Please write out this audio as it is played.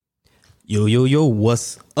Yo, yo, yo,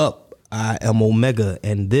 what's up? I am Omega,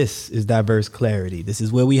 and this is Diverse Clarity. This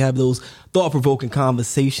is where we have those thought-provoking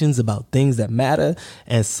conversations about things that matter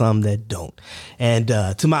and some that don't. And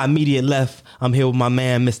to my immediate left, I'm here with my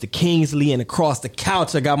man, Mr. Kingsley, and across the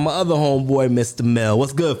couch, I got my other homeboy, Mr. Mel.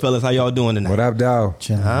 What's good, fellas? How y'all doing tonight? What up, dog?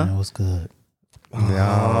 Man, what's good? Oh,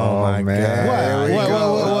 my man.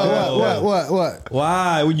 What?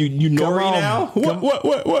 Why? You nori now?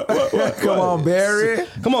 What? Come on, Barry.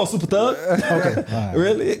 Come on, Super Thug. Okay. Right.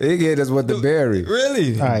 Really? He get us with the Barry.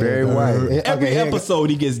 Really? All right, Barry White. Every episode,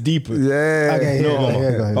 he gets deeper. Yeah. Okay, No,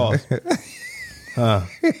 go ahead. Huh.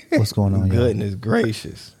 What's going on, y'all? Goodness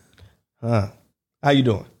gracious. Huh. How you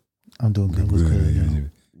doing? I'm doing good. What's good, yo?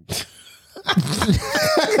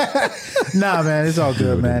 Nah, man, it's all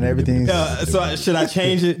good, man. Everything's So should I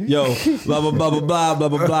change it? Yo, blah, blah, blah, blah, blah, blah,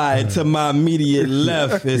 blah, blah. And to my immediate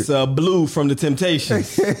left, it's Blue from The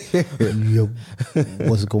Temptations. yo.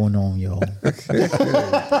 What's going on, yo?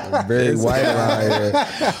 Barry White around here.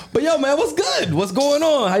 But yo, man, what's good? What's going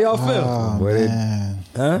on? How y'all feel? Oh, What it- man.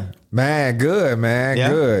 Huh? Man, good, man. Yeah?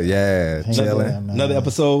 Good. Yeah. Hang Chilling. on, man. Another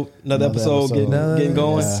episode getting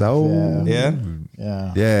going. Yeah. So, Yeah.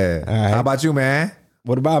 Yeah. yeah. All right. How about you, man?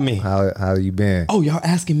 What about me? How you been? Oh, y'all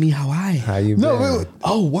asking me how How you been? No,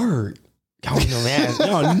 Oh, word. Y'all know, man.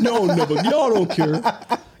 Y'all don't care.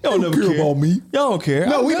 Y'all never care about me. Y'all don't care.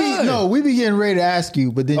 No, I'm we good. be getting ready to ask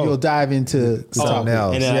you, but then you'll dive into the Something topic.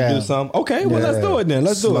 else. And then I Yeah. do something. Okay, well, let's Yeah. do it then.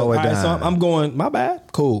 Let's do it. Slow All it right, so down. I'm going, my bad.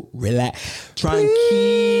 Cool. Relax.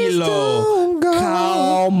 Tranquilo. don't go.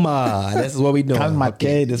 Calma. This is what we doing. Calma.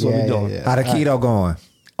 Okay, this is what we Yeah, doing. yeah. How the keto going?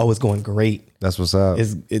 Oh, it's going great. That's what's up.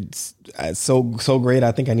 It's so great.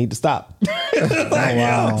 I think I need to stop.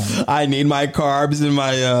 Wow. I need my carbs and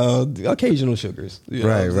my occasional sugars. You know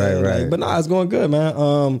Right, what I'm saying? right. Like, but nah, it's going good, man.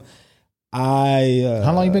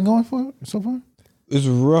 How long you been going for so far? It's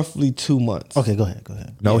roughly 2 months. Okay, go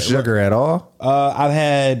ahead. No sugar at all? I've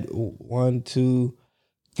had 1, 2,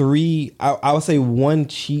 3. I would say one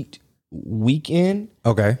cheat weekend,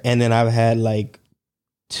 Okay. and then I've had like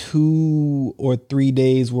 2 or 3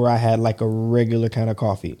 days where I had like a regular kind of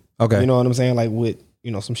coffee. Okay. You know what I'm saying? Like with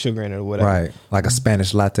some sugar in it or whatever. Right. Like a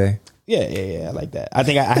Spanish latte. Yeah, like that. I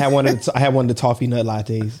think I had one of the toffee nut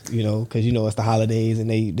lattes, because it's the holidays and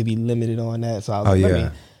they be limited on that. So I was like, yeah. let me,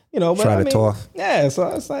 but Try I the mean, toff. Yeah, so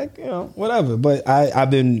it's like, whatever. But I've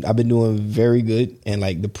been doing very good, and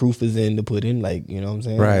like the proof is in the pudding, like, you know what I'm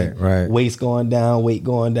saying? Right, Like, right. weight going down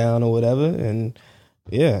or whatever, and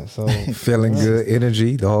yeah, so Feeling good,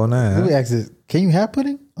 energy, the whole Let me nine. ask this: can you have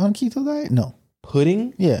pudding on keto diet? No.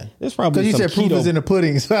 pudding. Yeah. There's probably Because you some said proof keto- is in the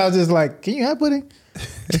pudding, so I was just like, can you have pudding?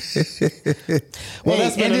 Well, Hey,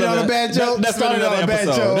 that's been ended on another- a bad joke. That's been Started on another a bad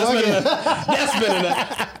episode. joke. That's been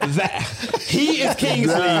another. He is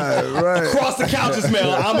Kingsley. Right. Across the couch is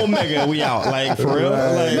Mel. I'm Omega. We out. Like for real.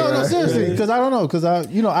 Right. Like, No, seriously, because I don't know, because I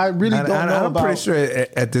really don't know I'm about. pretty sure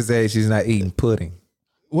at this age she's not eating pudding.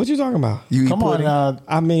 What you talking about? You eat Come on, pudding?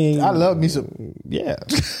 I mean, I love me some. yeah.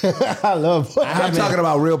 I love. I'm talking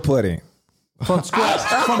about real pudding. From scratch.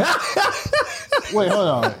 Wait, hold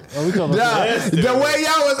on. Are we talking about? The way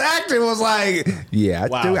y'all was acting was like, yeah,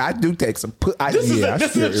 Wow. I do take some pudding.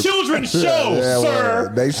 This is a children's show,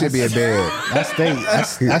 sir. They should be in bed.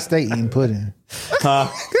 I stay eating pudding.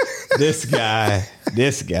 This guy.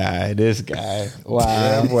 Wow.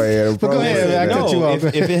 Halfway, But go ahead, man. I cut you off.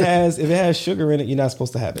 If it has sugar in it, you're not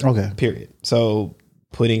supposed to have it. Okay. Period. So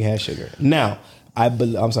pudding has sugar. Now,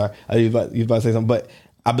 I'm sorry. You was about to say something, but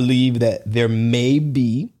I believe that there may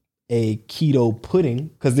be a keto pudding,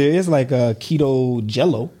 because there is like a keto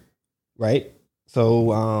jello, right?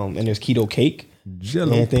 So, and there's keto cake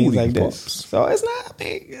Jello and things pudding like this. pops. So it's not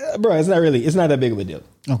big, bro. It's not that big of a deal.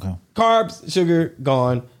 Okay. Carbs, sugar,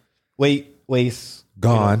 gone. Weight, waste,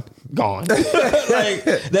 Gone. gone. Like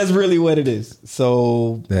that's really what it is.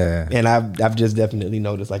 So, Yeah. and I've just definitely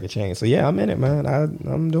noticed like a change. So yeah, I'm in it, man.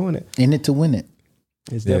 I'm doing it. In it to win it.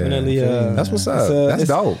 It's Yeah. definitely That's what's up. That's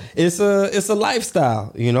dope. It's a lifestyle,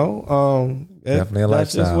 Definitely a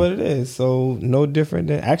That's just lifestyle. what it is. So no different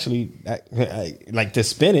than actually, like to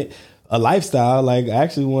spin it a lifestyle. Like I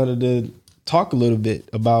actually wanted to talk a little bit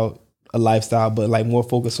about a lifestyle, but like more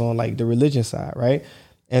focus on like the religion side, right?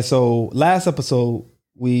 And so last episode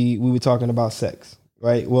we were talking about sex,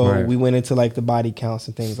 right? Well, Right. we went into like the body counts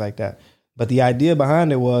and things like that. But the idea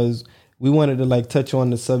behind it was we wanted to like touch on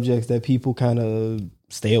the subjects that people kind of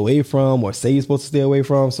stay away from or say you're supposed to stay away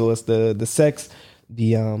from. So it's the sex,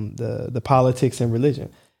 the politics and religion.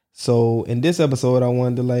 So in this episode, I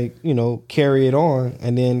wanted to like, carry it on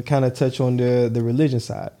and then kind of touch on the religion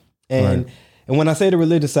side. And Right. And when I say the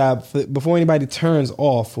religious side, before anybody turns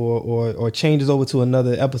off or changes over to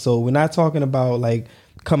another episode, we're not talking about like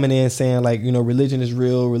coming in saying like, you know, religion is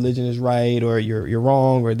real, religion is right, or you're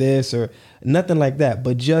wrong, or this, or nothing like that.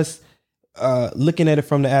 But just looking at it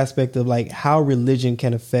from the aspect of like how religion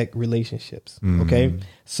can affect relationships. Okay.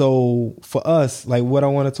 So for us, like what I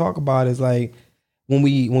want to talk about is like, when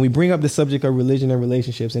we bring up the subject of religion and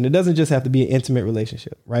relationships, and it doesn't just have to be an intimate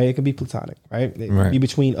relationship, right? It can be platonic, right? It can be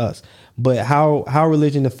between us. But how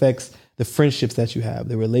religion affects the friendships that you have,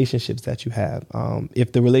 the relationships that you have.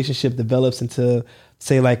 If the relationship develops into,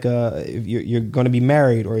 say, like if you're going to be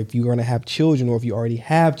married, or if you're going to have children, or if you already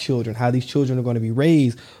have children, how these children are going to be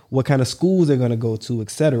raised, what kind of schools they're going to go to,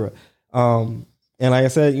 etc. And like I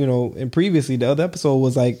said, you know, and previously the other episode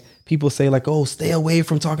was like, people say like, oh, stay away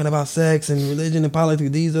from talking about sex and religion and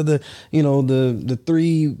politics. These are the, you know, the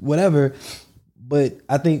three, whatever. But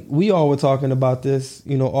I think we all were talking about this,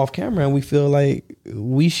 you know, off camera, and we feel like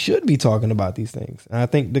we should be talking about these things. And I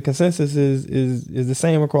think the consensus is the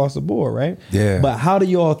same across the board, right? Yeah. But how do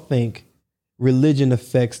you all think religion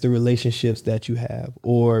affects the relationships that you have,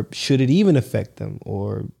 or should it even affect them?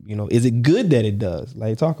 Or, you know, is it good that it does?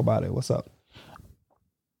 Like, talk about it. What's up?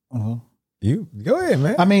 You go ahead,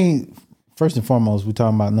 man. I mean, first and foremost, we're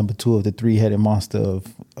talking about number 2 of the 3-headed monster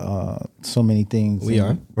of so many things. We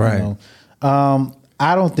are. Right. You know,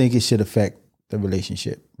 I don't think it should affect the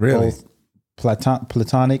relationship. Really? Both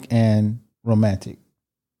platonic and romantic.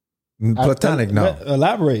 Platonic, no.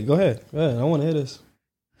 Elaborate. Go ahead. I want to hear this.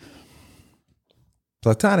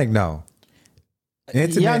 Platonic, no.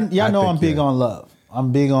 Intimate, y'all know I'm big on love.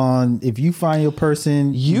 I'm big on, if you find your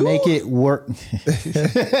person, make it work.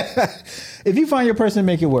 If you find your person,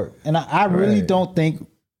 make it work. And I really don't think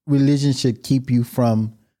religion should keep you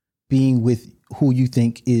from being with who you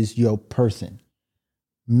think is your person.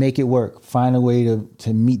 Make it work. Find a way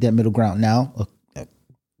to meet that middle ground. Now,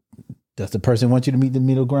 does the person want you to meet the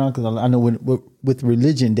middle ground? Because I know with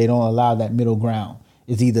religion, they don't allow that middle ground.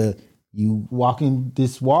 It's either you walking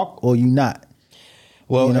this walk or you not.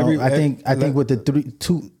 Well, you know, I think with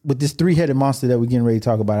with this 3-headed monster that we're getting ready to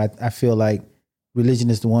talk about, I feel like religion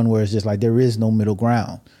is the one where it's just like there is no middle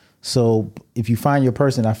ground. So if you find your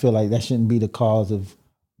person, I feel like that shouldn't be the cause of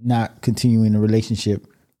not continuing the relationship.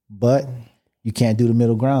 But you can't do the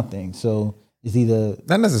middle ground thing. So it's either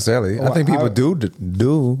not necessarily. I think people do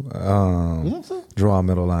draw a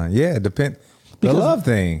middle line. Yeah, depend. The love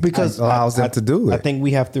thing because allows them to do it. I think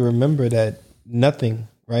we have to remember that nothing,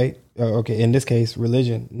 right? Okay, in this case,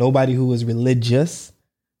 religion. Nobody who is religious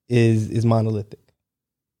is monolithic.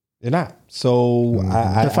 They're not. So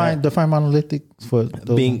define monolithic for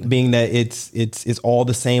those being that it's all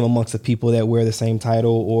the same amongst the people that wear the same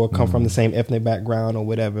title or come from the same ethnic background or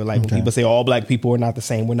whatever. Like when people say all black people are not the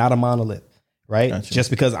same, we're not a monolith. Right? Gotcha. Just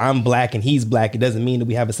because I'm black and he's black, it doesn't mean that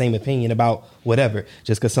we have the same opinion about whatever.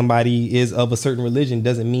 Just because somebody is of a certain religion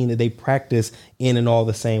doesn't mean that they practice in and all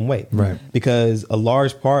the same way. Right. Because a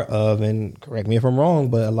large part of, and correct me if I'm wrong,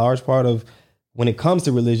 but a large part of when it comes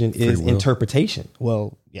to religion is interpretation.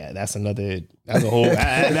 Well, yeah, that's a whole,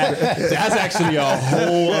 that's actually a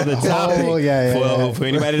whole other topic. For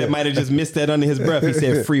anybody that might have just missed that under his breath, he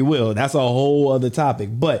said free will. That's a whole other topic.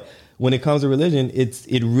 But when it comes to religion,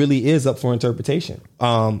 it really is up for interpretation.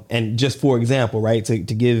 And just for example, right, to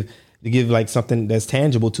give like something that's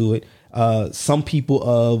tangible to it, some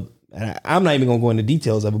people and I'm not even going to go into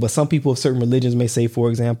details of it, but some people of certain religions may say, for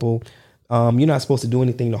example, you're not supposed to do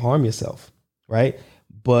anything to harm yourself, right?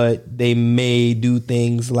 But they may do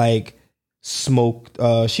things like smoke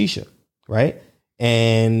shisha, right?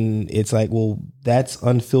 And it's like, well, that's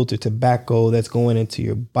unfiltered tobacco that's going into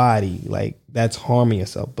your body. Like that's harming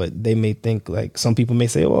yourself. But they may think like some people may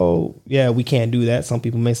say, oh, yeah, we can't do that. Some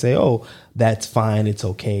people may say, oh, that's fine. It's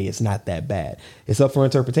okay. It's not that bad. It's up for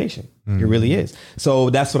interpretation. Mm-hmm. It really is.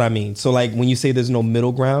 So that's what I mean. So like when you say there's no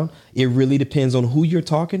middle ground, it really depends on who you're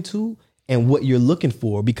talking to and what you're looking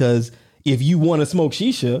for. Because if you want to smoke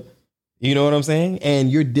shisha, you know what I'm saying?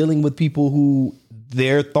 And you're dealing with people who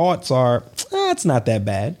their thoughts are, it's not that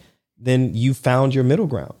bad, then you found your middle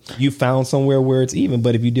ground. You found somewhere where it's even.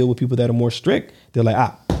 But if you deal with people that are more strict, they're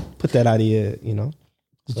like, put that out of your, you know.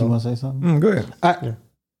 Did you want to say something? Go ahead.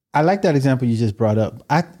 I like that example you just brought up.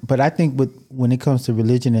 But I think when it comes to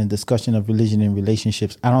religion and discussion of religion and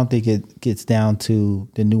relationships, I don't think it gets down to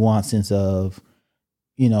the nuances of,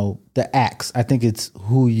 you know, the acts. I think it's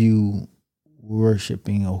who you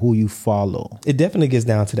worshiping or who you follow. It definitely gets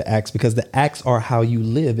down to the acts because the acts are how you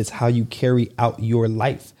live. It's how you carry out your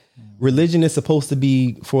life. religion is supposed to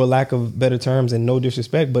be, for lack of better terms and no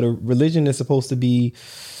disrespect, but a religion is supposed to be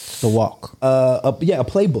the walk. A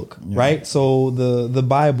playbook, right? So the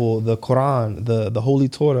Bible, the Quran, the Holy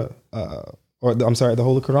Torah, the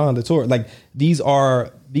Holy Quran, the Torah, like these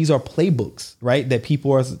are playbooks, right? That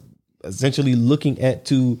people are essentially looking at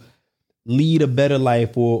to lead a better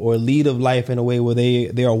life or lead a life in a way where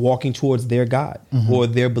they are walking towards their God or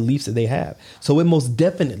their beliefs that they have. So it most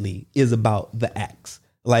definitely is about the acts.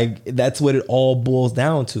 Like that's what it all boils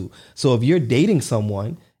down to. So if you're dating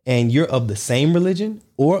someone and you're of the same religion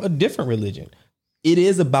or a different religion, it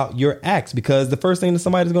is about your acts, because the first thing that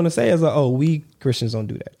somebody's going to say is like, oh, we Christians don't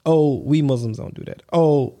do that. Oh, we Muslims don't do that.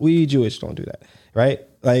 Oh, we Jewish don't do that. Right?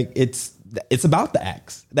 Like it's about the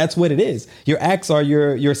acts. That's what it is. Your acts are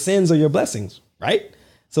your sins or your blessings, right?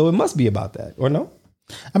 So it must be about that, or no?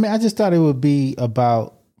 I mean, I just thought it would be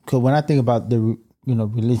about, because when I think about the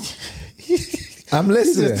religion, I'm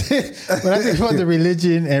listening. When I think about the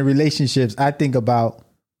religion and relationships, I think about,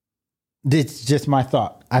 it's just my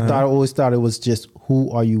thought. I always thought it was just,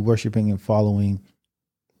 who are you worshiping and following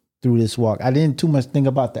through this walk? I didn't too much think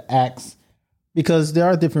about the acts, because there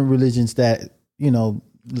are different religions that,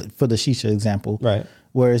 for the shisha example, right,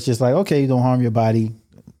 where it's just like, okay, you don't harm your body.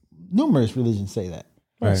 Numerous religions say that.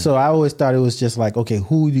 Right. So I always thought it was just like, okay,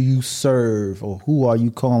 who do you serve, or who are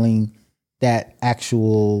you calling that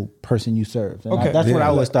actual person you serve? And that's what I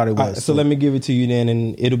always thought it was. So let me give it to you then,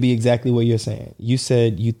 and it'll be exactly what you're saying. You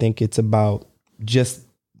said you think it's about just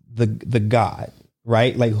the God,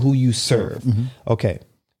 right? Like who you serve. Mm-hmm. Okay.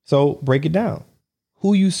 So break it down.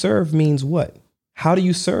 Who you serve means what? How do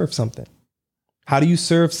you serve something? How do you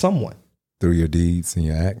serve someone? Through your deeds and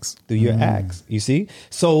your acts. Through your acts, you see?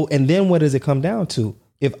 So, and then what does it come down to?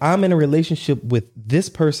 If I'm in a relationship with this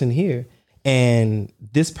person here, and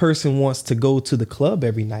this person wants to go to the club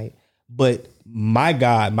every night, but my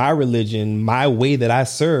God, my religion, my way that I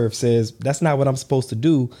serve says that's not what I'm supposed to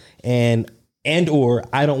do. Or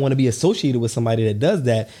I don't want to be associated with somebody that does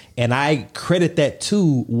that. And I credit that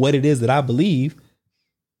to what it is that I believe.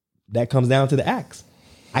 That comes down to the acts.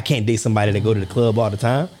 I can't date somebody that go to the club all the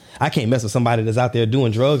time. I can't mess with somebody that's out there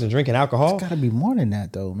doing drugs and drinking alcohol. It's got to be more than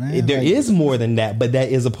that, though, man. There is more than that, but that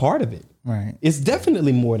is a part of it. Right. It's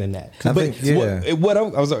definitely more than that. I'll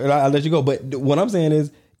let you go. But what I'm saying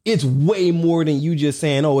is, it's way more than you just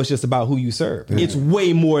saying, oh, it's just about who you serve. Yeah. It's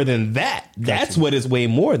way more than that. That's what it's way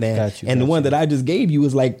more than. The one that I just gave you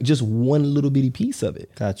is like just one little bitty piece of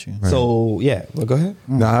it. Got you. Right. So, yeah. Well, go ahead.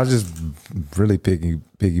 No, I was just really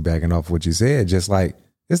piggybacking off what you said. Just like,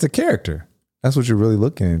 it's the character. That's what you're really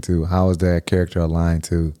looking into. How is that character aligned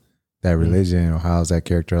to that religion, or how is that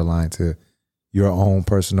character aligned to your own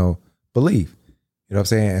personal belief? You know what I'm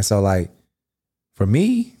saying? And so, like, for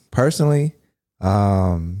me personally,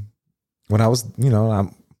 when I was,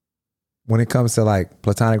 when it comes to like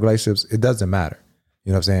platonic relationships, it doesn't matter.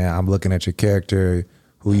 You know what I'm saying? I'm looking at your character,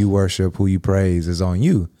 who you worship, who you praise is on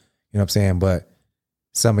you. You know what I'm saying? But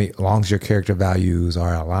as long as your character values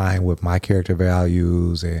are aligned with my character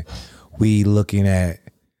values, and we looking at,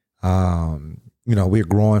 we're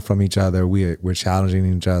growing from each other, we're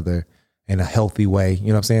challenging each other in a healthy way. You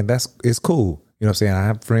know what I'm saying? It's cool. You know what I'm saying? I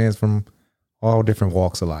have friends from all different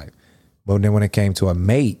walks of life. But then when it came to a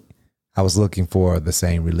mate, I was looking for the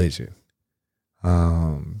same religion.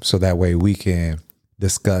 So that way we can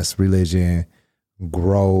discuss religion,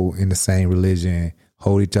 grow in the same religion,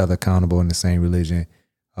 hold each other accountable in the same religion,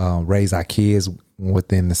 raise our kids with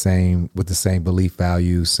the same belief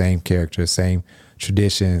values, same character, same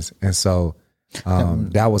traditions. And so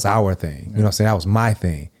that was our thing. You know what I'm saying? That was my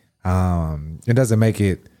thing. It doesn't make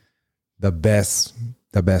it the best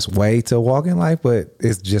way to walk in life, but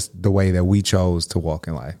it's just the way that we chose to walk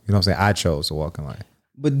in life. You know what I'm saying? I chose to walk in life.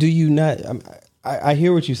 But do you not, I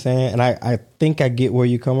hear what you're saying, and I think I get where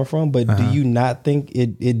you're coming from, but do you not think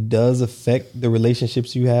it does affect the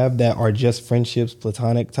relationships you have that are just friendships,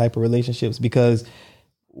 platonic type of relationships? Because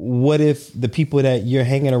what if the people that you're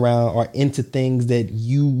hanging around are into things that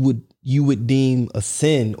you would deem a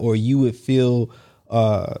sin, or you would feel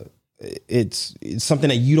it's something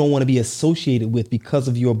that you don't want to be associated with because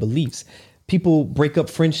of your beliefs? People break up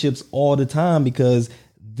friendships all the time because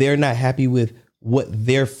they're not happy with what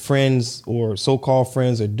their friends or so-called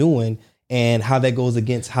friends are doing and how that goes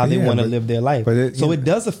against how they want to live their life. It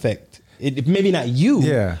does affect it. Maybe not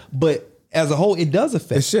you, but as a whole, it does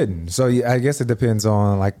affect. It shouldn't. So I guess it depends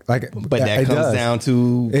on but that comes down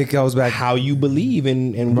to, it goes back how you believe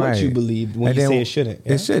and what you believe when you say it shouldn't.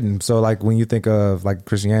 It shouldn't. So like when you think of like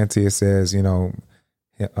Christianity, it says, he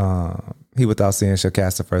without sin shall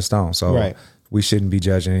cast the first stone. So we shouldn't be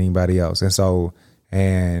judging anybody else. And so,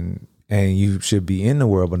 and and you should be in the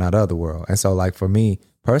world, but not of the world. And so like for me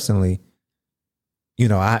personally, you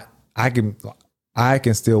know, I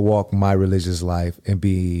can still walk my religious life and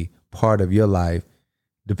be part of your life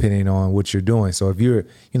depending on what you're doing. So if you're, you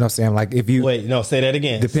know what I'm saying, like if you wait, no, say that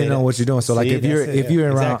again. Depending on what you're doing. So like if you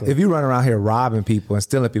run around here robbing people and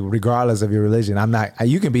stealing people, regardless of your religion,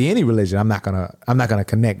 you can be any religion. I'm not gonna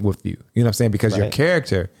connect with you. You know what I'm saying? Because your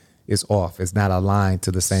character is off. It's not aligned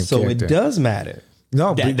to the same character. So it does matter.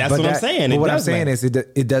 No, that's what I'm saying. But what I'm saying is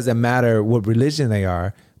it doesn't matter what religion they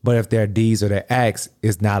are, but if their deeds or their acts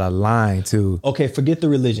is not aligned to... Okay, forget the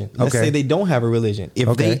religion. Let's say they don't have a religion.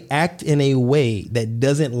 If they act in a way that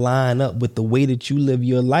doesn't line up with the way that you live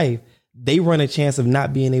your life, they run a chance of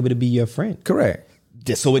not being able to be your friend. Correct.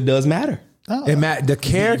 So it does matter. Oh. The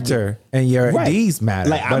character and your deeds matter,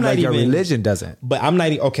 but your religion doesn't. But I'm not...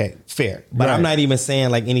 Okay, fair. But I'm not even saying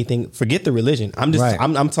like anything... Forget the religion. I'm just...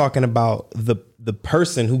 I'm talking about the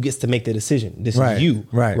person who gets to make the decision. This is you,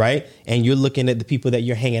 right? And you're looking at the people that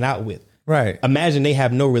you're hanging out with. Right. Imagine they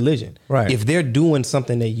have no religion. Right. If they're doing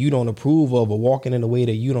something that you don't approve of or walking in a way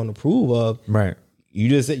that you don't approve of, right.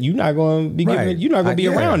 You're not going to be be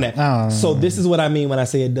around that. So this is what I mean when I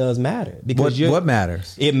say it does matter. Because what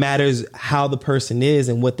matters? It matters how the person is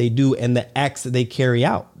and what they do and the acts that they carry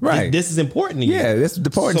out. Right. This is important to you. Yeah, this is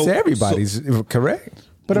important to everybody. Correct.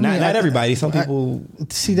 But I mean, not everybody. Some people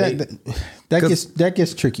see that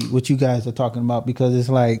gets tricky. What you guys are talking about, because it's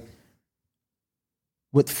like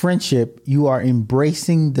with friendship, you are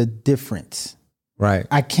embracing the difference. Right.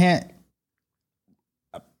 I can't.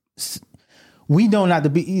 We know not to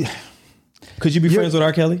be. Could you be friends with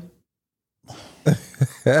R. Kelly?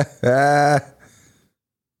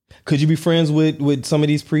 Could you be friends with some of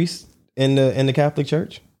these priests in the Catholic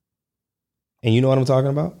Church? And you know what I'm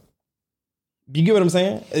talking about? You get what I'm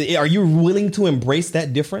saying? Are you willing to embrace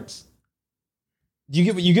that difference? You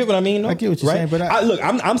get what I mean? No? I get what you're saying, but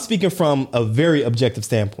I'm speaking from a very objective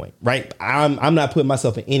standpoint, right? I'm not putting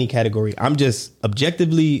myself in any category. I'm just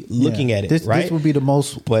objectively looking at it. This would be the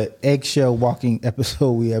most eggshell walking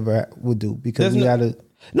episode we ever would do, because we gotta.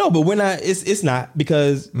 No, but we're not. It's not,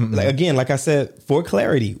 because like I said, for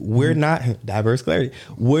clarity, we're not diverse clarity.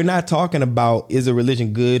 We're not talking about is a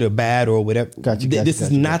religion good or bad or whatever. This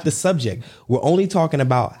is not the subject. We're only talking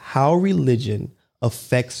about how religion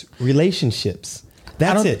affects relationships.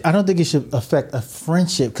 That's it. I don't think it should affect a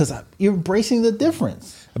friendship, because you're embracing the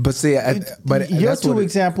difference. But see, but your two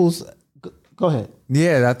examples. Go ahead.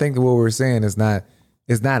 Yeah, I think what we're saying is not.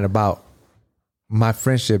 It's not about my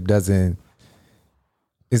friendship.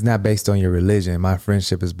 It's not based on your religion. My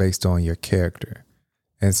friendship is based on your character,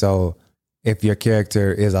 and so if your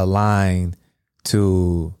character is aligned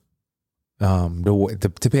to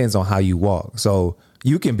depends on how you walk. So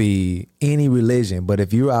you can be any religion, but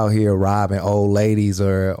if you're out here robbing old ladies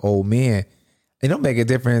or old men, it don't make a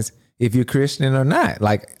difference if you're Christian or not.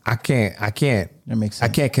 Like I can't. That makes sense.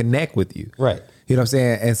 I can't connect with you. Right. You know what I'm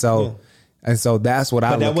saying? And so. Yeah. And so that's what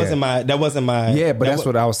that wasn't my. Yeah, but that's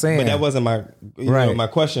what I was saying. But that wasn't my. My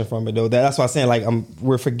question from it though. That's why I'm saying, like,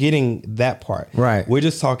 we're forgetting that part. Right. We're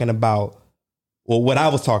just talking about. Well, what I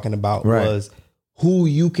was talking about was who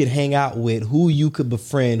you could hang out with, who you could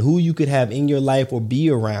befriend, who you could have in your life or be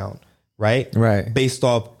around. Right. Right. Based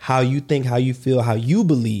off how you think, how you feel, how you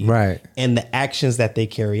believe. Right. And the actions that they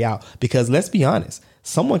carry out. Because let's be honest,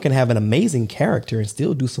 someone can have an amazing character and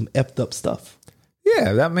still do some effed up stuff.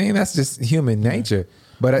 Yeah, I mean that's just human nature,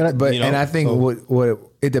 but and I think what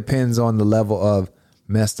it depends on the level of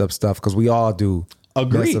messed up stuff, because we all do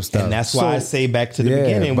messed up stuff, and that's why I say back to the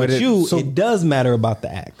beginning with it does matter about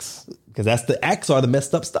the acts, because the acts are the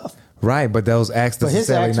messed up stuff, right? But those acts, but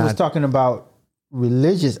his acts was talking about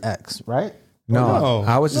religious acts, right? No,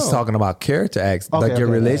 I was just talking about character acts, like your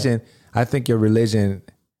religion. I think your religion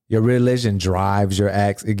drives your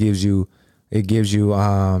acts. It gives you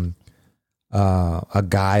a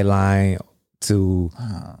guideline to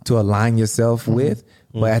align yourself with.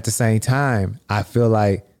 But at the same time, I feel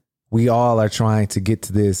like we all are trying to get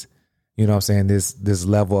to this, you know what I'm saying, this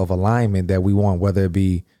level of alignment that we want, whether it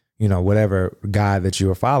be, you know, whatever God that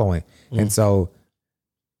you are following. And so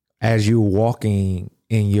as you're walking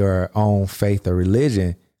in your own faith or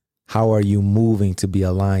religion, how are you moving to be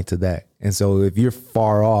aligned to that? And so if you're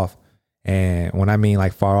far off, and when I mean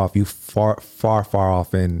like far off, you far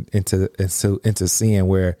off into sin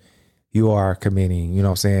where you are committing, you know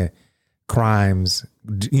what I'm saying, crimes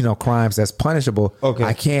that's punishable. Okay.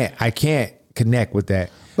 I can't connect with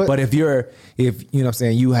that. But if you know what I'm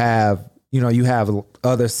saying, you have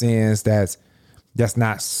other sins that's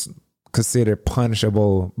not considered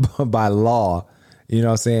punishable by law, you know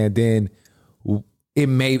what I'm saying, then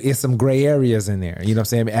it's some gray areas in there. You know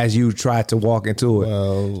what I'm saying? As you try to walk into it.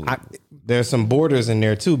 Well, there's some borders in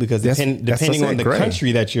there too, because depending on the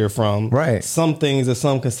country that you're from, right, some things that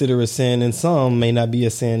some consider a sin and some may not be a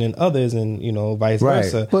sin in others, and vice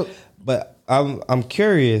versa. But I'm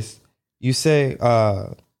curious. You say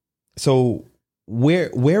so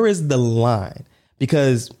where is the line?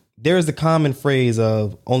 Because there is the common phrase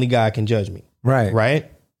of only God can judge me.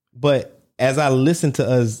 Right. But as I listen to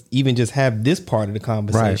us even just have this part of the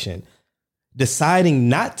conversation, deciding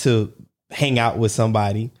not to hang out with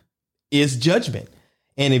somebody is judgment.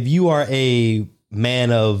 And if you are a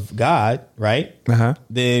man of God, right,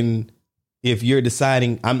 then if you're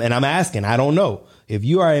deciding, I'm asking, I don't know. If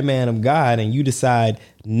you are a man of God and you decide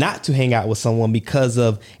not to hang out with someone because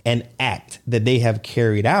of an act that they have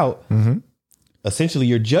carried out, essentially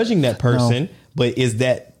you're judging that person. No. But is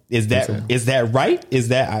that right? Is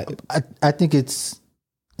that I think it's,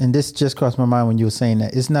 and this just crossed my mind when you were saying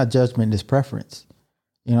that, it's not judgment, it's preference.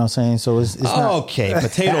 You know what I'm saying? So it's not okay.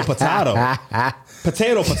 Potato.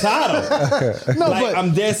 No, like,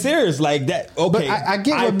 I'm dead serious. Like that. Okay, I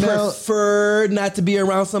get what prefer not to be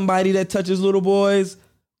around somebody that touches little boys,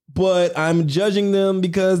 but I'm judging them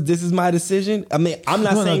because this is my decision. I mean, I'm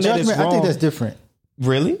not saying that it's wrong. I think that's different.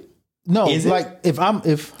 Really? No, is like it?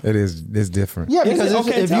 It's different. Yeah, because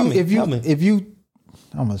if you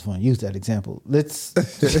I almost want to use that example. Let's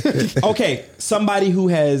okay, somebody who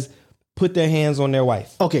has put their hands on their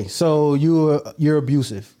wife. Okay, so you're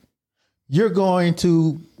abusive. You're going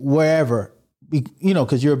to wherever,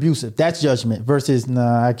 because you're abusive. That's judgment versus,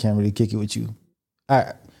 nah, I can't really kick it with you.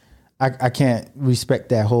 I can't respect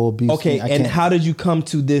that whole abuse. Okay, and how did you come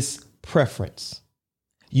to this preference?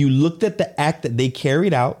 You looked at the act that they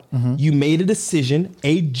carried out. Mm-hmm. You made a decision,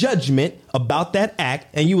 a judgment about that act,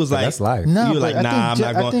 and you was like, "That's life." No, you were like, "Nah, I'm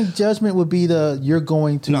not going." I think judgment would be you're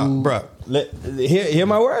going to. No, bro. Hear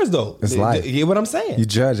my words though. It's life. Hear what I'm saying. You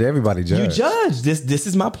judge. Everybody judge. You judge. This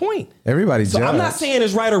is my point. Everybody so judge. I'm not saying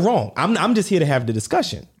it's right or wrong. I'm just here to have the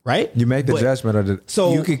discussion, right? You make the judgment of the.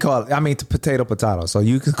 So you can call it. I mean, potato. So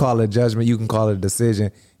you can call it judgment. You can call it a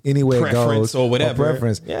decision. Anywhere it goes, or whatever,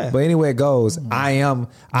 preference. Yeah. But anywhere it goes, I am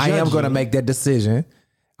going to make that decision.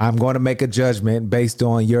 I'm going to make a judgment based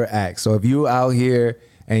on your act. So if you out here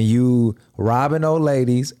and you robbing old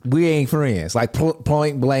ladies, we ain't friends. Like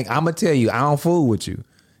point blank, I'm gonna tell you, I don't fool with you.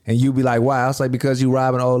 And you be like, why? I was like, because you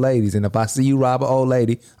robbing old ladies. And if I see you rob an old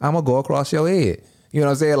lady, I'm gonna go across your head. You know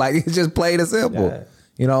what I'm saying? Like, it's just plain and simple. Yeah.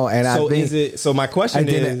 And so I think is it. So my question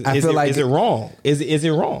is it wrong? Is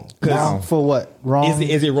it wrong? Wrong for what? Wrong.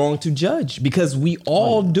 Is it wrong to judge? Because we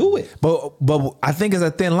all do it. But I think it's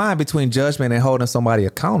a thin line between judgment and holding somebody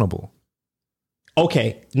accountable.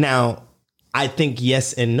 Okay, now I think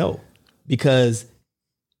yes and no, because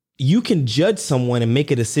you can judge someone and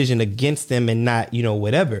make a decision against them and not,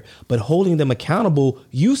 whatever. But holding them accountable,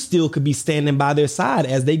 you still could be standing by their side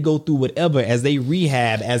as they go through whatever, as they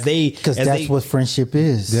rehab, because that's what friendship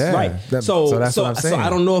is. Yeah, right. So that's what I'm saying. So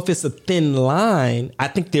I don't know if it's a thin line. I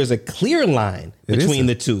think there's a clear line between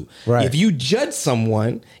the two. Right. If you judge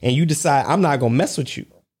someone and you decide, I'm not going to mess with you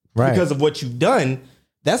because of what you've done,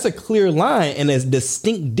 that's a clear line and a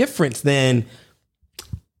distinct difference than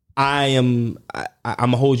I'm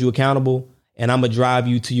gonna hold you accountable and I'm gonna drive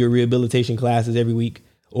you to your rehabilitation classes every week,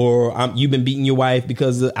 or you've been beating your wife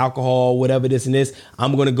because of alcohol, whatever, this and this.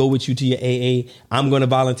 I'm gonna go with you to your AA. I'm gonna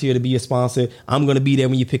volunteer to be a sponsor. I'm gonna be there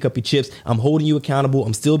when you pick up your chips. I'm holding you accountable.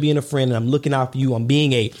 I'm still being a friend and I'm looking out for you. I'm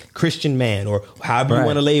being a Christian man, or however you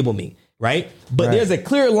want to label me, right? But there's a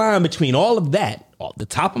clear line between all of that, off the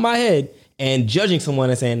top of my head, and judging someone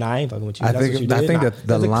and saying, "Nah, I ain't fucking with you." I think that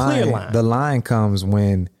the line comes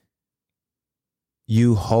when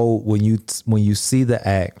you hold, when you see the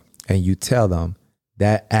act and you tell them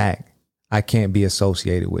that act I can't be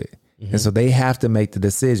associated with. Mm-hmm. And so they have to make the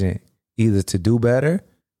decision either to do better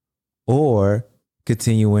or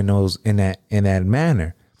continue in that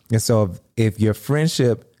manner. And so if your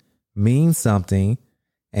friendship means something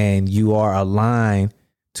and you are aligned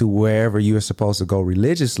to wherever you're supposed to go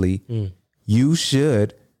religiously, you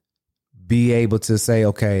should be able to say,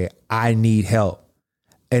 okay, I need help.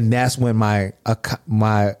 And that's when my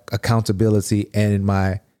accountability and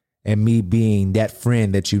me being that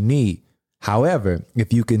friend that you need. However,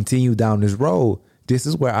 if you continue down this road, this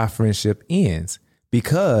is where our friendship ends,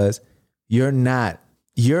 because you're not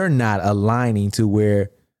aligning to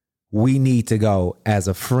where we need to go as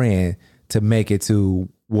a friend to make it to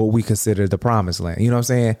what we consider the promised land. You know what I'm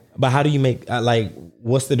saying? But how do you make,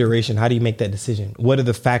 what's the duration? How do you make that decision? What are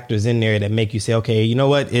the factors in there that make you say, okay, you know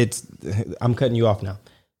what? I'm cutting you off now.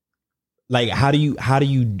 Like, how do you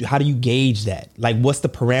gauge that? Like, what's the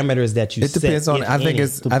parameters that you It depends set, on. I think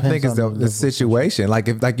it's the situation. Like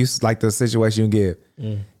if like the situation you give.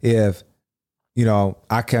 If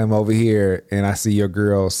I come over here and I see your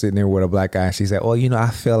girl sitting there with a black guy and she said, "Oh, I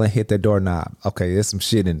fell and hit the doorknob." Okay, there's some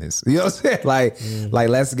shit in this. You know what I'm saying? Like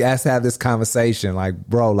let's have this conversation. Like,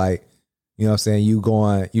 bro, like, you know what I'm saying? You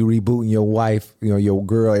rebooting your wife, your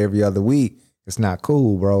girl every other week. It's not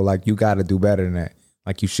cool, bro. Like, you got to do better than that.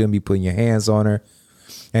 Like, you shouldn't be putting your hands on her.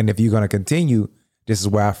 And if you're going to continue, this is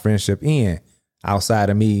where our friendship ends. Outside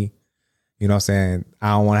of me, you know what I'm saying? I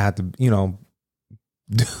don't want to have to,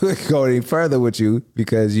 go any further with you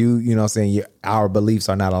because you know what I'm saying? Our beliefs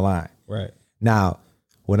are not aligned. Right. Now,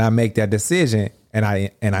 when I make that decision and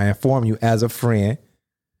I inform you as a friend,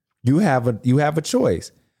 you have a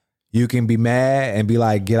choice. You can be mad and be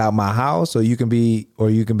like, get out my house, or you can be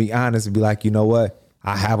honest and be like, you know what?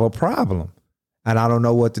 I have a problem and I don't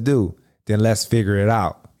know what to do. Then let's figure it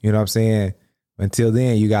out. You know what I'm saying? Until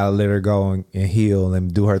then, you got to let her go and heal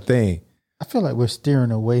and do her thing. I feel like we're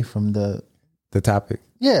steering away from the topic.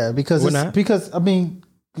 Yeah, because I mean,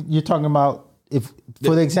 you're talking about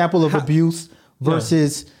for the example of abuse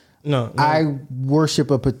versus no. I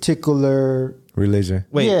worship a particular religion.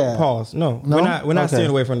 Wait, pause. No, we're not steering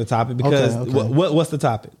away from the topic because what's the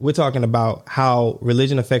topic? We're talking about how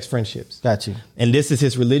religion affects friendships. Got you. And this is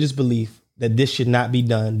his religious belief that this should not be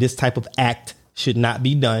done. This type of act should not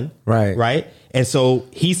be done. Right. Right. And so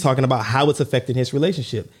he's talking about how it's affecting his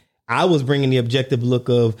relationship. I was bringing the objective look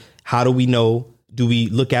of how do we know? Do we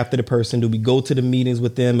look after the person? Do we go to the meetings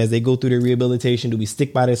with them as they go through their rehabilitation? Do we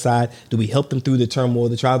stick by their side? Do we help them through the turmoil,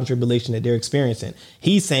 the trials and tribulation that they're experiencing?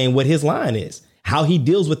 He's saying what his line is, how he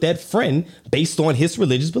deals with that friend based on his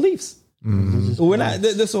religious beliefs. Mm-hmm. We're not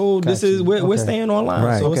we're staying online,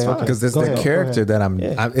 right? So it's fine. Because it's the character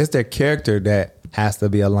that it's their character that has to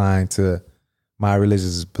be aligned to my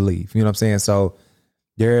religious belief. You know what I'm saying? So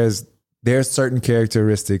there's certain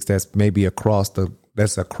characteristics that's maybe across the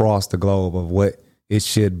globe of what it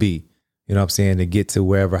should be. You know what I'm saying? To get to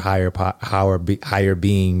wherever higher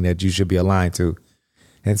being that you should be aligned to.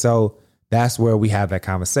 And so that's where we have that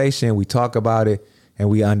conversation. We talk about it and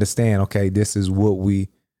we understand, okay, this is what we're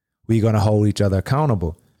going to hold each other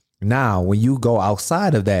accountable. Now, when you go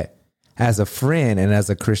outside of that, as a friend and as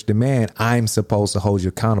a Christian man, I'm supposed to hold you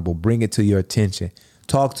accountable, bring it to your attention,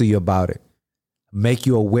 talk to you about it, make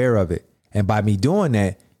you aware of it. And by me doing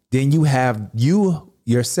that, then you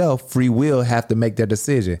yourself, free will, have to make that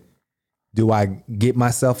decision. Do I get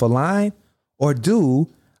myself aligned, or do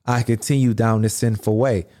I continue down this sinful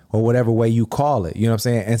way, or whatever way you call it? You know what I'm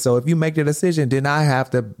saying? And so if you make the decision, then I have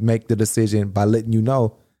to make the decision by letting you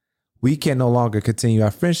know we can no longer continue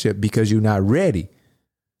our friendship because you're not ready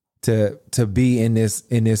to be in this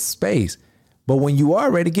space. But when you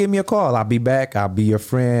are ready, give me a call. I'll be back. I'll be your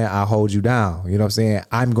friend. I'll hold you down. You know what I'm saying?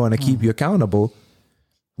 I'm going to keep you accountable.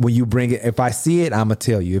 When you bring it, if I see it, I'm gonna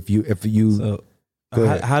tell you. So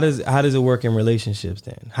how does it work in relationships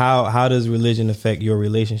then? How does religion affect your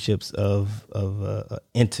relationships of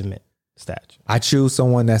intimate stature? I choose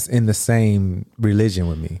someone that's in the same religion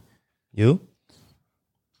with me. You?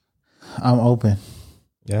 I'm open.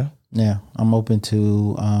 Yeah. Yeah, I'm open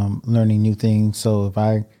to learning new things. So if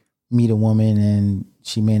I meet a woman and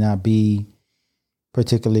she may not be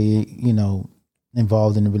particularly,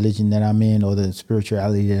 involved in the religion that I'm in, or the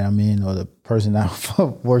spirituality that I'm in, or the person I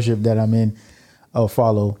worship that I'm in or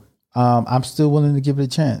follow, I'm still willing to give it a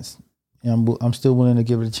chance. I'm still willing to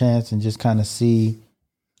give it a chance and just kind of see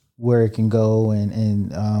where it can go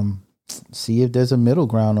and see if there's a middle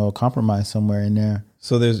ground or a compromise somewhere in there.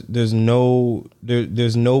 So there's no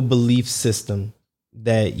belief system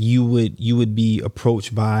that you would be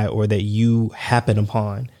approached by or that you happen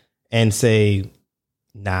upon and say,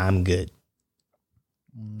 nah, I'm good.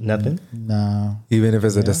 Nothing. No. Even if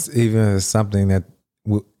it's something that,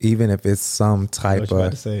 even if it's some type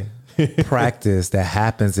of practice that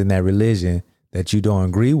happens in that religion that you don't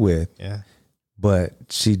agree with, but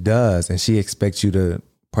she does, and she expects you to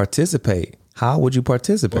participate. How would you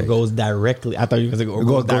participate? Or goes directly. I thought you were going to say,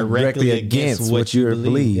 goes directly against what you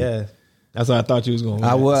believe. Yeah, that's what I thought you was going.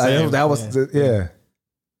 I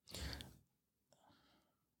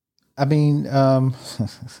mean,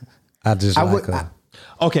 I just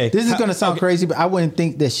okay, this is going to sound crazy, but I wouldn't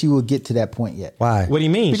think that she would get to that point yet. Why? What do you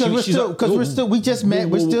mean? Because we just met,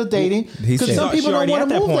 we're still dating. Because some people don't want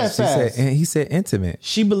to move that fast. He said intimate.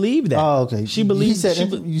 She believed that. Oh, okay. She believed.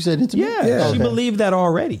 You said intimate. Yeah, okay. She believed that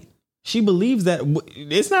already. She believes that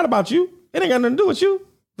it's not about you. It ain't got nothing to do with you.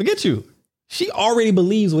 Forget you. She already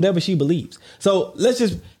believes whatever she believes. So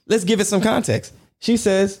let's give it some context. She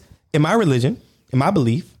says, in my religion, in my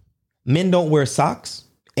belief, men don't wear socks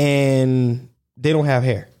and they don't have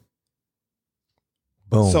hair.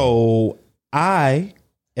 Boom. So I,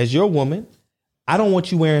 as your woman, I don't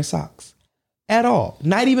want you wearing socks at all.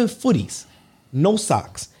 Not even footies. No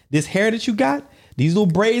socks. This hair that you got, these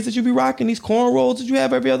little braids that you be rocking, these cornrows that you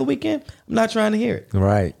have every other weekend, I'm not trying to hear it.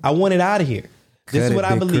 Right. I want it out of here. This is what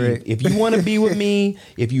I believe. If you want to be with me,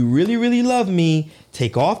 if you really, really love me,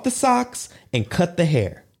 take off the socks and cut the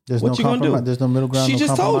hair. There's what no you gonna do? There's no middle ground. She no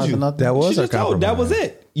just told you that was her compromise. That was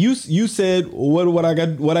it. You said what I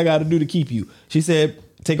got to do to keep you. She said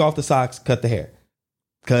take off the socks, cut the hair.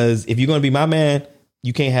 Because if you're gonna be my man,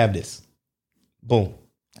 you can't have this. Boom.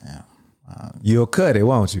 Yeah. You'll cut it,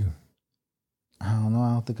 won't you? I don't know.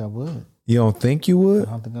 I don't think I would. You don't think you would?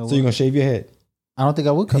 I don't think I would. So you're gonna shave your head? I don't think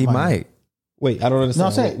I would cut He my hair. might. Wait, I don't understand. No,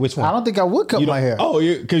 I'm saying, which one? I don't think I would cut my hair. Oh,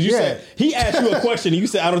 because you said he asked you a question and you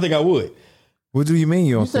said I don't think I would. What do you mean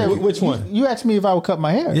you don't You said, think? Which one? You asked me if I would cut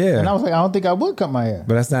my hair. Yeah. And I was like, I don't think I would cut my hair.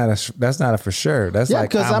 But that's not a for sure. That's Yeah,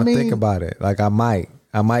 like 'cause I'm I mean- think about it. Like I might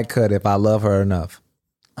cut if I love her enough.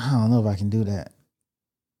 I don't know if I can do that.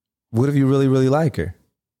 What if you really, really like her?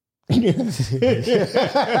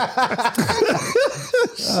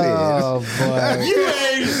 Oh boy.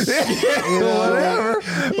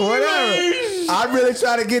 Whatever. I'm really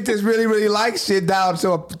trying to get this really, really like shit down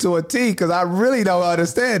to a T because I really don't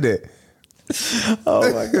understand it.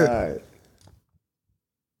 Oh my god.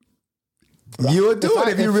 You would do it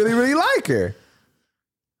if you really, really like her.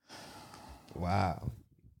 Wow.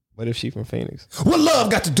 What if she from Phoenix? What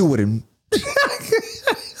love got to do with him?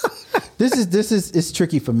 This is it's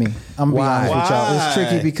tricky for me. I'm gonna be Why? honest with y'all. It's Why?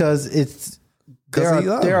 tricky because he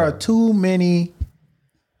loved there her. are too many.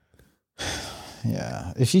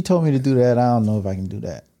 Yeah, if she told me to do that, I don't know if I can do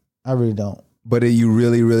that. I really don't. But if you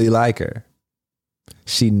really, really like her,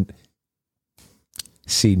 she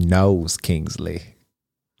knows Kingsley.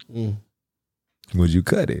 Would you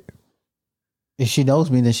cut it? If she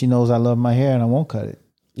knows me, then she knows I love my hair and I won't cut it.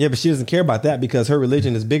 Yeah, but she doesn't care about that because her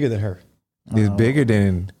religion is bigger than her. It's bigger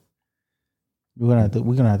than We're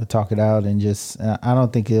gonna have to talk it out and just. I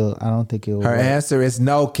don't think it'll. her work. answer is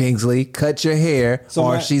no, Kingsley. Cut your hair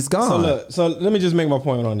or she's gone. So let me just make my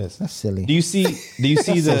point on this. That's silly. Do you see so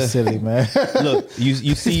the silly, man? look?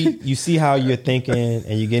 You see how you're thinking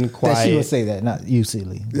and you're getting quiet. That she would say that, not you,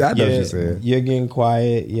 silly. I know what you said. You're getting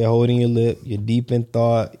quiet. You're holding your lip. You're deep in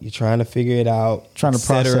thought. You're trying to figure it out. Trying to et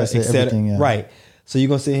cetera, process it, et cetera. everything, yeah. Right. So you're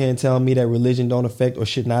gonna sit here and tell me that religion don't affect or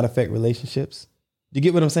should not affect relationships? You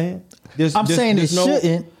get what I'm saying? I'm saying it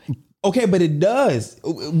shouldn't. Okay, but it does.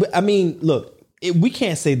 I mean, look, we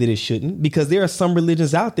can't say that it shouldn't because there are some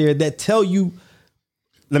religions out there that tell you.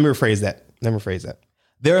 Let me rephrase that.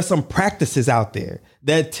 There are some practices out there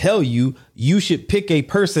that tell you should pick a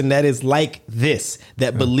person that is like this,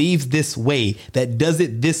 that believes this way, that does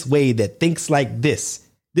it this way, that thinks like this.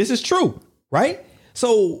 This is true, right?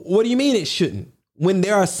 So what do you mean it shouldn't? When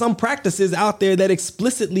there are some practices out there that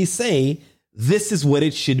explicitly say this is what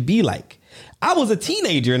it should be like. I was a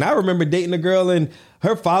teenager and I remember dating a girl and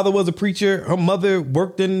her father was a preacher. Her mother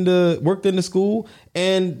worked in the school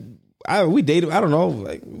and we dated, I don't know,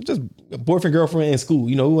 like just a boyfriend, girlfriend in school.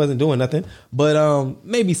 You know, we wasn't doing nothing, but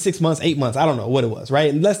maybe 6 months, 8 months. I don't know what it was,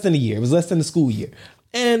 right? Less than a year. It was less than the school year.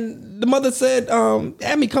 And the mother said,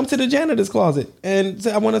 have me come to the janitor's closet and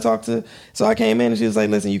said, I want to talk to. So I came in and she was like,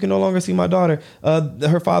 listen, you can no longer see my daughter.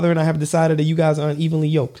 Her father and I have decided that you guys are unevenly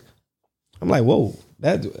yoked. I'm like, whoa,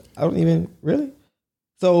 I don't even really.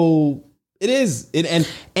 So it is,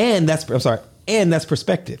 and that's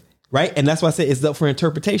perspective, right? And that's why I say it's up for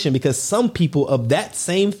interpretation because some people of that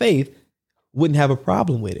same faith wouldn't have a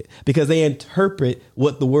problem with it because they interpret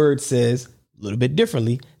what the word says a little bit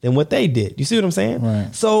differently than what they did. You see what I'm saying? Right.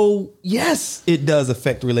 So yes, it does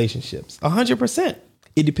affect relationships 100%.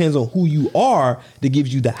 It depends on who you are that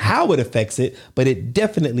gives you the how it affects it, but it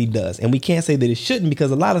definitely does. And we can't say that it shouldn't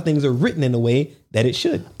because a lot of things are written in a way that it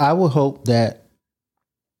should. I would hope that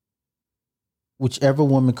whichever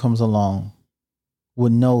woman comes along will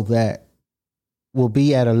know that, will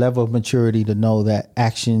be at a level of maturity to know that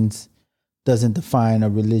actions doesn't define a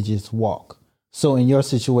religious walk. So in your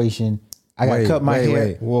situation, I got to cut my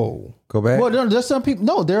hair. Whoa. Go back. Well, there's some people.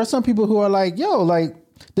 No, there are some people who are like, yo, like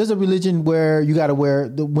there's a religion where you got to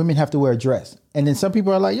the women have to wear a dress. And then some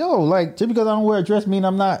people are like, yo, like just because I don't wear a dress mean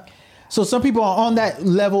I'm not. So some people are on that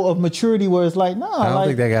level of maturity where it's like, no, I don't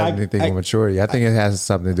think that got anything with maturity. I think it has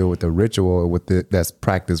something to do with the ritual that's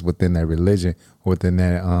practiced within that religion, within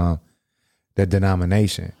that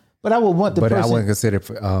denomination. But I would want the But person. I wouldn't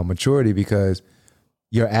consider maturity because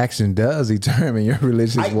your action does determine your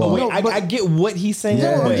religious walk. I get what he's saying,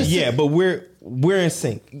 Yeah, but we're in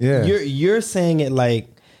sync. Yeah. You're saying it like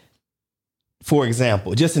for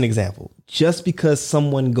example, just an example, just because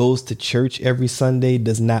someone goes to church every Sunday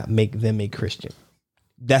does not make them a Christian.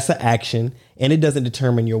 That's an action, and it doesn't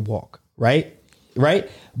determine your walk, right? Right?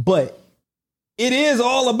 But it is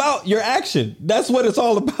all about your action. That's what it's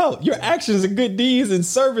all about. Your actions and good deeds and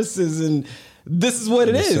services, and this is what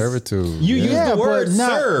it is. Servitude. You use the word but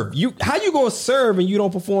not- serve. How you gonna serve and you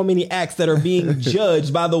don't perform any acts that are being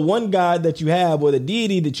judged by the one God that you have or the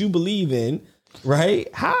deity that you believe in, right?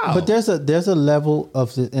 How? But there's a level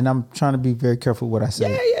of, and I'm trying to be very careful what I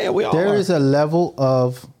say. yeah, we all There are. is a level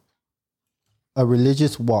of a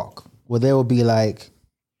religious walk where they will be like,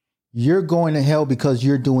 you're going to hell because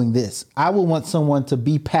you're doing this. I would want someone to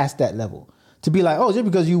be past that level, to be like, oh, just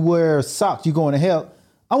because you wear socks, you're going to hell.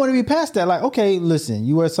 I want to be past that. Like, okay, listen,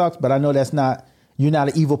 you wear socks, but I know you're not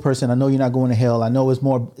an evil person. I know you're not going to hell. I know it's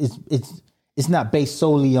more, it's not based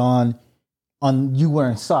solely on you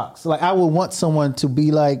wearing socks. Like, I would want someone to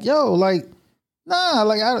be like, yo, like, nah,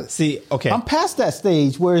 like, I'm past that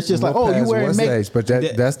stage where it's just like, oh, you wearing makeup. But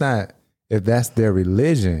that's not, if that's their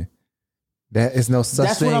religion, that is no such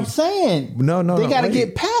That's thing. what I'm saying. No, they got to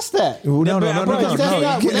get past that. No.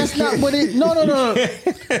 That's not what it. No.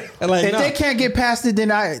 Like, If they can't get past it, then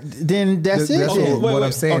that's it. That's then. what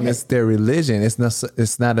I'm saying. Okay. It's their religion. It's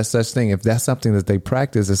not a such thing. If that's something that they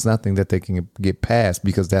practice, it's nothing that they can get past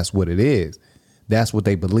because that's what it is. That's what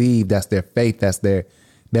they believe. That's their faith. That's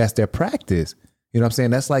their practice. You know what I'm saying?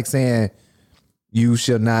 That's like saying you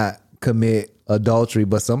should not commit adultery.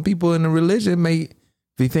 But some people in the religion may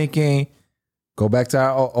be thinking, go back to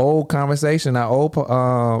our old conversation, our old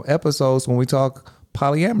episodes when we talk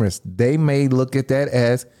polyamorous. They may look at that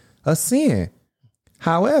as a sin.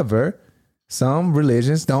 However, some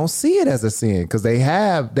religions don't see it as a sin because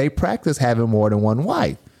they practice having more than one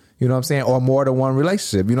wife. You know what I'm saying? Or more than one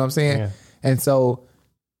relationship. You know what I'm saying? Yeah. And so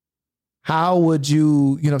how would you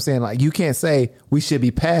know what I'm saying? Like, you can't say we should be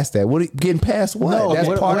past that. Getting past what? No,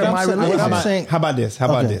 That's part of my religion. I'm saying- How about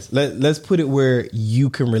this? Let's put it where you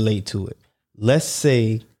can relate to it. Let's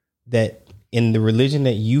say that in the religion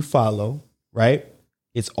that you follow, right,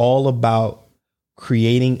 it's all about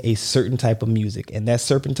creating a certain type of music, and that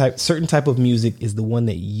certain type of music is the one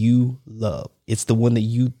that you love. It's the one that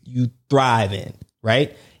you thrive in,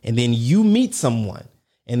 right? And then you meet someone,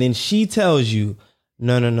 and then she tells you,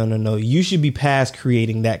 no. You should be past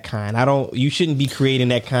creating that kind. You shouldn't be creating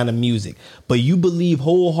that kind of music. But you believe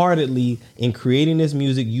wholeheartedly in creating this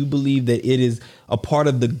music. You believe that it is a part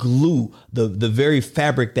of the glue, the very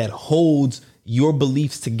fabric that holds your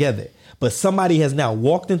beliefs together. But somebody has now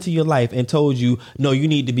walked into your life and told you, no, you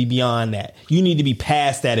need to be beyond that. You need to be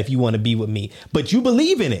past that if you want to be with me. But you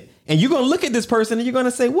believe in it. And you're going to look at this person and you're going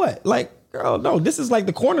to say, what? Like, girl, no, this is like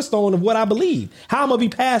the cornerstone of what I believe. How I'm going to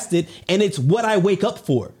be past it, and it's what I wake up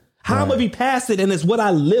for. How I'm going to be past it, and it's what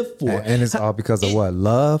I live for. And it's all because of what?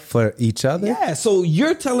 Love for each other? Yeah, so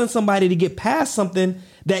you're telling somebody to get past something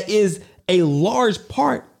that is a large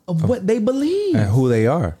part of what they believe. And who they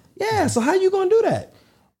are. Yeah, so how you going to do that?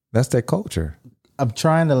 That's their culture. I'm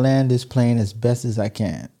trying to land this plane as best as I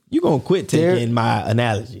can. You're going to quit taking my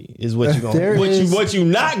analogy is what you're going to do. What you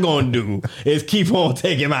not going to do is keep on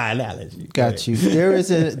taking my analogy. Got you. There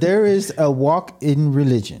is a walk in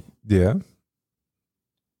religion. Yeah.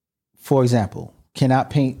 For example,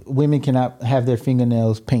 women cannot have their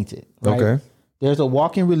fingernails painted. Right? Okay. There's a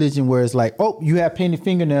walk in religion where it's like, oh, you have painted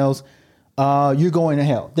fingernails, you're going to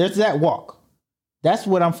hell. There's that walk. That's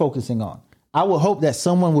what I'm focusing on. I would hope that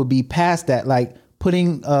someone would be past that, like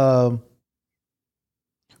putting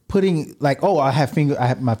like, oh,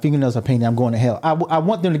 my fingernails are painted, I'm going to hell. I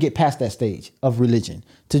want them to get past that stage of religion,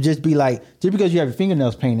 to just be like, just because you have your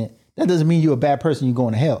fingernails painted, that doesn't mean you're a bad person, you're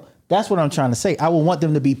going to hell. That's what I'm trying to say. I would want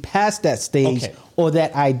them to be past that stage or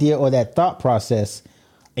that idea or that thought process.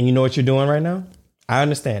 And you know what you're doing right now? I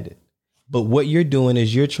understand it. But what you're doing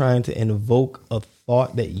is you're trying to invoke a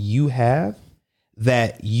thought that you have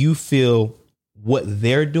that you feel what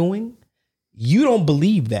they're doing. You don't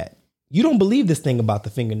believe that. You don't believe this thing about the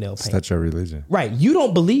fingernail paint. It's not your religion. Right. You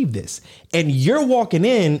don't believe this. And you're walking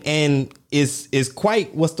in and is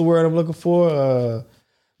quite, what's the word I'm looking for?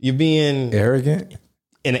 You're being Arrogant?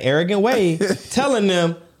 in an arrogant way, telling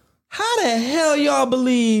them, how the hell y'all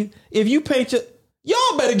believe if you paint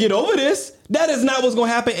y'all better get over this. That is not what's going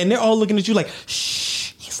to happen. And they're all looking at you like,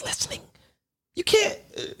 shh, he's listening. You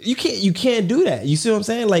can't do that. You see what I'm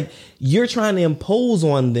saying? Like, you're trying to impose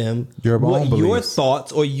on them your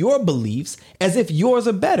thoughts or your beliefs as if yours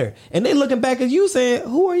are better. And they looking back at you saying,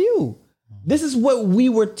 who are you? This is what we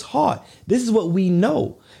were taught. This is what we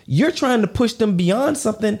know. You're trying to push them beyond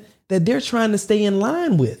something that they're trying to stay in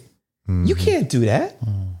line with. Mm-hmm. You can't do that.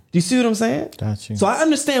 Mm-hmm. Do you see what I'm saying? Got you. So I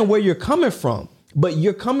understand where you're coming from, but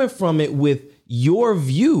you're coming from it with your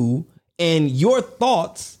view and your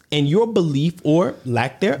thoughts and your belief or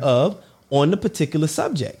lack thereof on the particular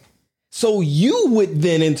subject. So you would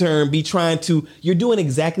then in turn be you're doing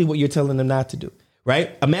exactly what you're telling them not to do,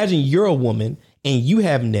 right? Imagine you're a woman and you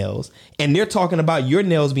have nails and they're talking about your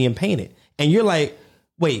nails being painted. And you're like,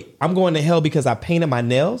 wait, I'm going to hell because I painted my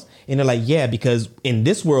nails? And they're like, yeah, because in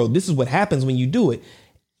this world, this is what happens when you do it.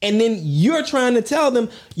 And then you're trying to tell them,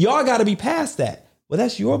 y'all got to be past that. Well,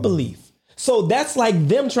 that's your belief. So that's like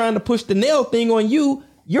them trying to push the nail thing on you.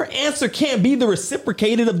 Your answer can't be the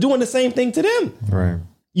reciprocated of doing the same thing to them. Right.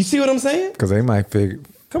 You see what I'm saying? Because they might feel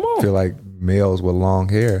like males with long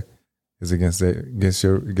hair is against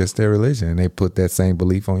their religion, and they put that same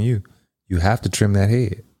belief on you. You have to trim that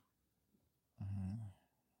head.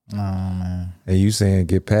 Oh man. And you saying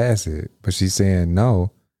get past it, but she's saying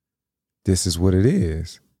no. This is what it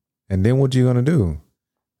is. And then what you gonna do?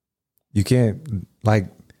 You can't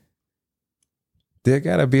there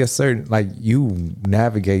gotta be a certain you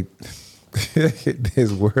navigate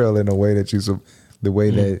this world in a way that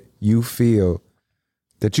that you feel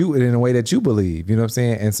that you in a way that you believe. You know what I'm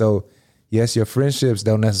saying? And so yes, your friendships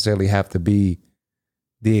don't necessarily have to be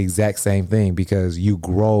the exact same thing because you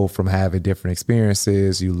grow from having different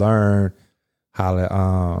experiences. You learn how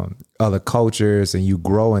to other cultures and you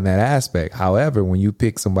grow in that aspect. However, when you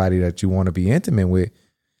pick somebody that you want to be intimate with,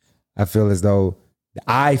 I feel as though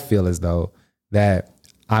that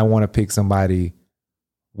I want to pick somebody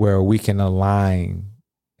where we can align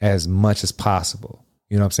as much as possible.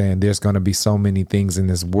 You know what I'm saying? There's going to be so many things in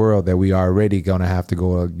this world that we are already going to have to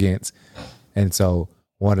go against. And so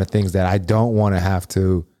one of the things that I don't want to have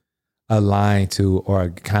to align to or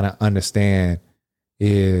kind of understand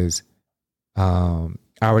is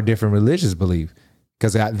our different religious belief.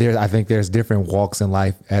 Because I think there's different walks in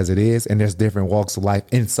life as it is, and there's different walks of life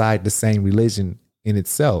inside the same religion in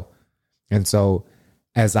itself. And so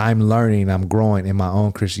as I'm learning, I'm growing in my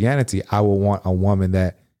own Christianity, I will want a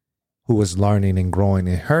woman who is learning and growing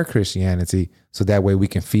in her Christianity, so that way we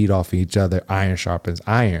can feed off each other. Iron sharpens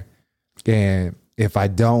iron. And if I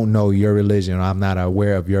don't know your religion, or I'm not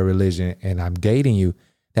aware of your religion, and I'm dating you,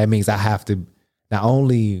 that means I have to not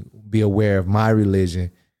only be aware of my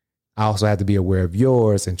religion, I also have to be aware of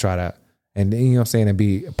yours and and you know what I'm saying, and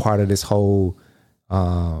be a part of this whole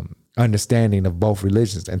understanding of both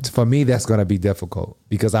religions. And for me, that's going to be difficult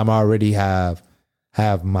because I'm already have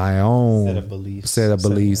my own set of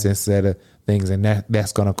beliefs and set of things, and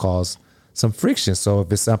that's going to cause some friction. So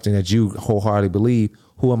if it's something that you wholeheartedly believe,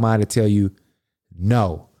 who am I to tell you,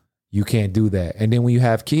 no, you can't do that? And then when you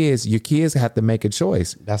have kids, your kids have to make a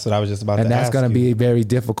choice. That's what I was just about to ask. And that's going to be very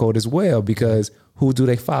difficult as well, because who do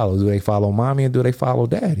they follow? Do they follow mommy or do they follow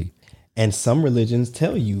daddy? And some religions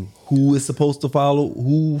tell you who is supposed to follow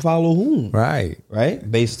whom. Right.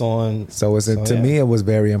 Based on. To me, it was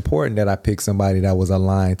very important that I picked somebody that was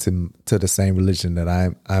aligned to the same religion that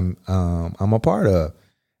I'm a part of.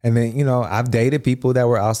 And then, you know, I've dated people that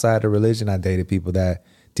were outside the religion. I dated people that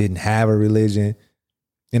didn't have a religion,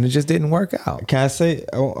 and it just didn't work out. Can I say,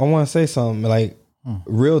 I want to say something, like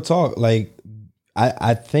real talk. Like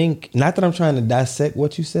I think, not that I'm trying to dissect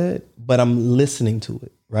what you said, but I'm listening to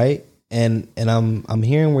it. Right. And I'm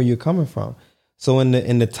hearing where you're coming from. So in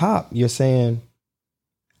the top, you're saying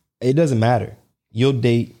it doesn't matter. You'll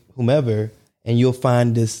date whomever and you'll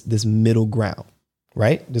find this middle ground,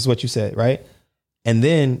 right? This is what you said, right? And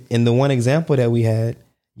then in the one example that we had,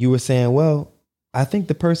 you were saying, well, I think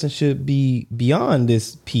the person should be beyond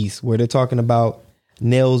this piece where they're talking about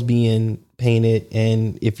nails being painted,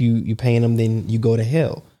 and if you paint them, then you go to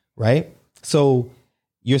hell, right? So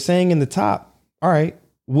you're saying in the top, all right,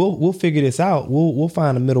 we'll figure this out. We'll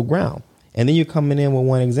find a middle ground. And then you're coming in with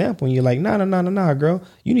one example and you're like, no, girl,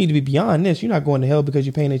 you need to be beyond this. You're not going to hell because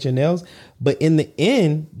you painted your nails. But in the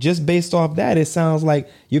end, just based off that, it sounds like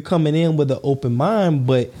you're coming in with an open mind,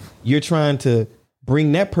 but you're trying to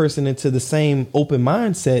bring that person into the same open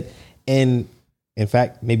mindset, and in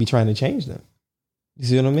fact, maybe trying to change them. You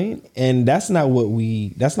see what I mean? And that's not what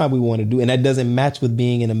we want to do. And that doesn't match with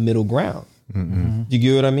being in a middle ground. Mm-hmm. You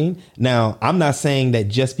get what I mean? Now, I'm not saying that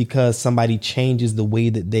just because somebody changes the way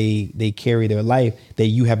that they carry their life, that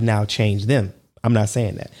you have now changed them. I'm not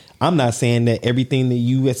saying that. I'm not saying that everything that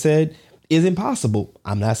you have said is impossible.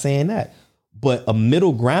 I'm not saying that. But a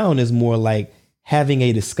middle ground is more like having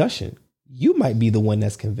a discussion. You might be the one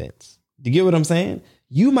that's convinced. You get what I'm saying?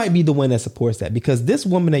 You might be the one that supports that, because this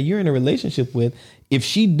woman that you're in a relationship with, if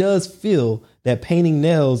she does feel that painting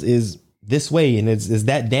nails is this way and is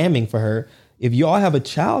that damning for her, if y'all have a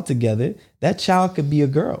child together, that child could be a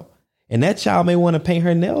girl. And that child may want to paint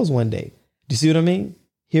her nails one day. Do you see what I mean?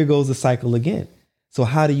 Here goes the cycle again. So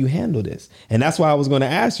how do you handle this? And that's why I was going to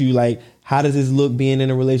ask you, like, how does this look being in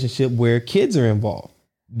a relationship where kids are involved,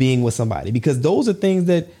 being with somebody? Because those are things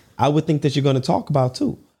that I would think that you're going to talk about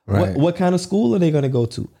too. Right. What kind of school are they going to go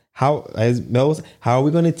to? How, as Mel was, how are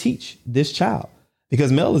we going to teach this child?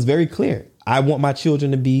 Because Mel is very clear. I want my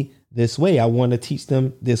children to be this way. I want to teach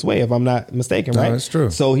them this way, if I'm not mistaken, right? No, that's true.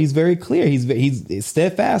 So he's very clear. He's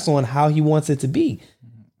steadfast on how he wants it to be.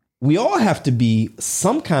 We all have to be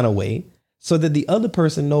some kind of way so that the other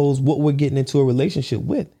person knows what we're getting into a relationship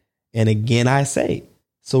with. And again, I say,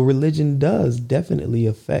 so religion does definitely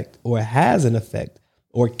affect, or has an effect,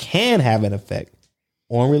 or can have an effect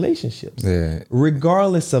on relationships,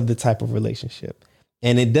 regardless of the type of relationship.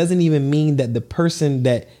 And it doesn't even mean that the person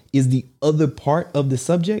that is the other part of the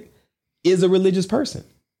subject is a religious person.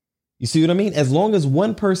 You see what I mean? As long as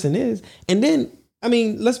one person is. And then, I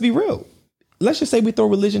mean, let's be real. Let's just say we throw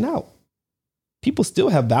religion out. People still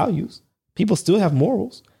have values. People still have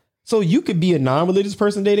morals. So you could be a non-religious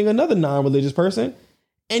person dating another non-religious person,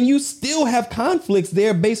 and you still have conflicts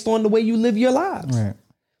there based on the way you live your lives. Right.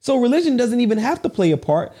 So religion doesn't even have to play a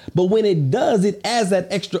part, but when it does, it adds that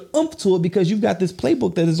extra oomph to it because you've got this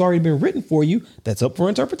playbook that has already been written for you that's up for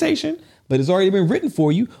interpretation, but it's already been written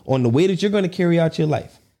for you on the way that you're going to carry out your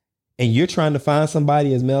life. And you're trying to find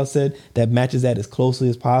somebody, as Mel said, that matches that as closely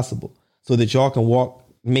as possible so that y'all can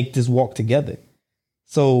make this walk together.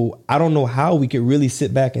 So I don't know how we could really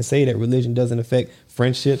sit back and say that religion doesn't affect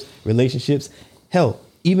friendships, relationships, hell,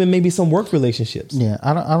 even maybe some work relationships. Yeah,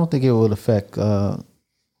 I don't think it would affect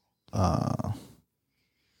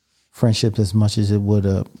friendships as much as it would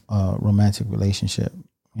a romantic relationship,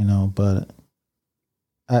 you know. But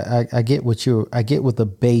I get what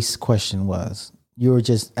the base question was. You were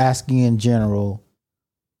just asking in general,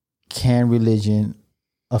 can religion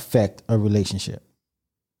affect a relationship?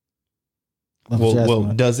 Well,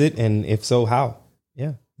 does it? And if so, how?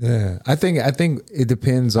 Yeah. Yeah. I think it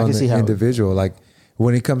depends on the individual. Like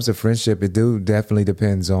when it comes to friendship, it definitely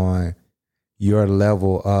depends on your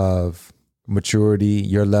level of maturity,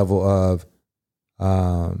 your level of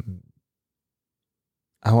I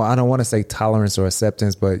don't want to say tolerance or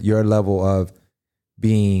acceptance, but your level of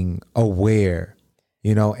being aware,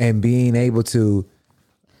 you know, and being able to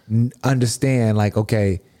understand, like,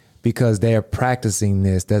 okay, because they're practicing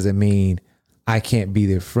this doesn't mean I can't be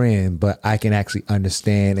their friend, but I can actually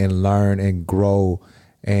understand and learn and grow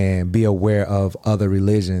and be aware of other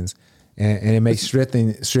religions. And it may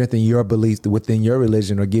strengthen your beliefs within your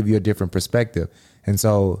religion or give you a different perspective. And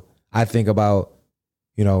so I think about,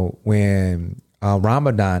 you know, when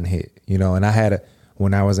Ramadan hit, you know, and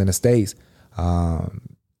when I was in the States, the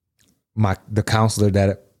counselor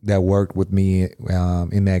that worked with me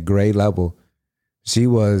in that grade level, she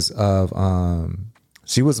was Muslim.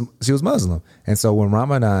 And so when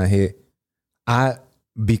Ramadan hit,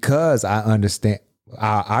 because I understand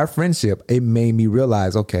our friendship, it made me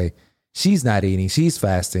realize, okay, she's not eating, she's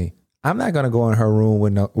fasting. I'm not going to go in her room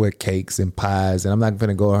with cakes and pies, and I'm not going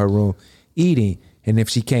to go in her room eating. And if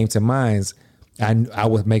she came to mine, I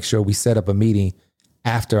would make sure we set up a meeting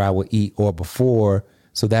after I would eat or before,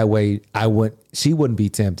 so that way she wouldn't be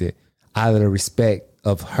tempted, out of the respect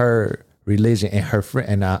of her religion and her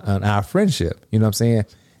friend and our friendship. You know what I'm saying?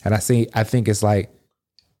 And I think it's like,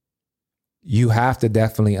 you have to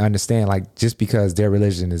definitely understand, like, just because their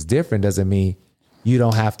religion is different doesn't mean you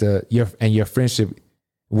don't have to, your friendship,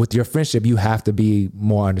 you have to be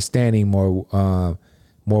more understanding, more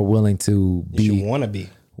willing to be. You should want to be.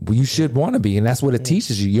 You should want to be. And that's what it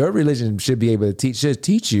teaches you. Your religion should be able to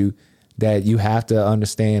teach you that you have to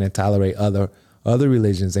understand and tolerate other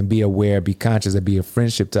religions and be aware, be conscious, and be a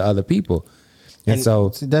friendship to other people. And so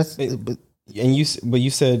that's.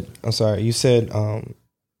 You said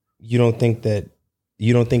you don't think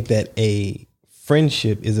that a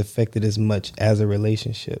friendship is affected as much as a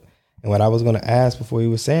relationship. And what I was going to ask before you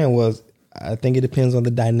were saying was, I think it depends on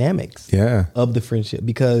the dynamics of the friendship.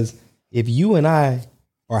 Because if you and I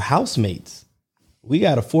are housemates, we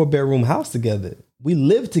got a 4-bedroom house together, we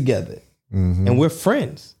live together, and we're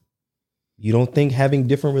friends. You don't think having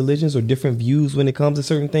different religions or different views when it comes to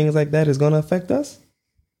certain things like that is going to affect us?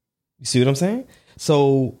 You see what I'm saying?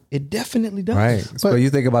 So it definitely does. Right. So you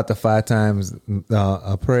think about the 5 times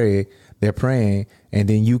they're praying, and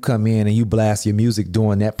then you come in and you blast your music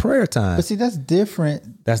during that prayer time. But see, that's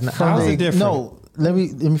different. That's not how is it different? No, let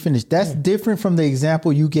me finish. That's different from the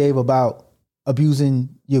example you gave about abusing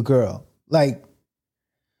your girl. Like,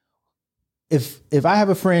 if I have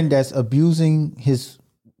a friend that's abusing his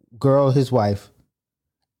girl, his wife,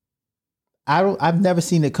 I've never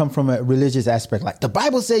seen it come from a religious aspect. Like the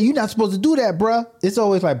Bible said, you're not supposed to do that, bruh. It's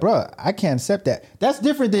always like, bruh, I can't accept that. That's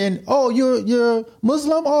different than, oh, you're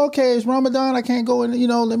Muslim. Oh, okay, it's Ramadan. I can't go and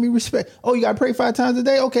let me respect. Oh, you got to pray 5 times a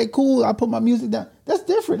day. Okay, cool. I put my music down. That's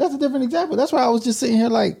different. That's a different example. That's why I was just sitting here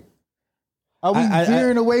like, are we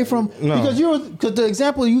veering away from because the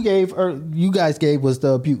example you gave or you guys gave was the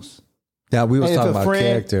abuse. Yeah, we was talking about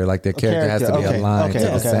character. Like the character has to be aligned to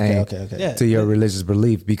the same to your religious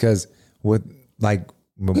belief because. With like,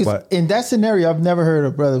 but in that scenario, I've never heard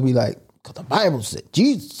a brother be like, "Cause the Bible said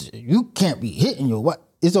Jesus, you can't be hitting your what."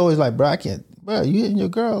 It's always like, "Bro, I can't, bro, you hitting your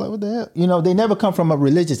girl? Like, what the hell?" They never come from a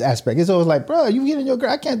religious aspect. It's always like, "Bro, you hitting your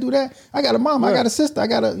girl? I can't do that. I got a mom, I got a sister, I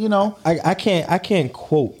got a, I can't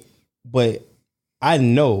quote, but I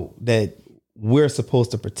know that we're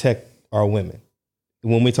supposed to protect our women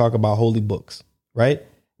when we talk about holy books, right?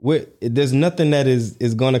 There's nothing that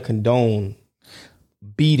is going to condone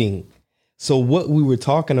beating. So what we were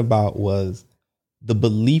talking about was the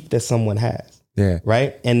belief that someone has. Yeah.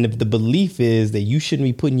 Right. And if the belief is that you shouldn't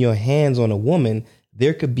be putting your hands on a woman,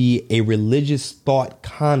 there could be a religious thought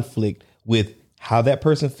conflict with how that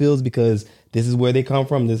person feels because this is where they come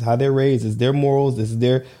from. This is how they're raised. This is their morals. This is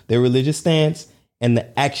their religious stance and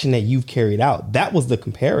the action that you've carried out. That was the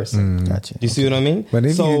comparison. Gotcha. Do you see what I mean? But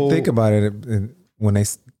if you think about it, when they,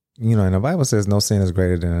 and the Bible says no sin is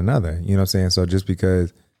greater than another. You know what I'm saying? So just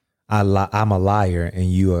because I'm a liar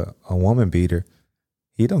and you a woman beater,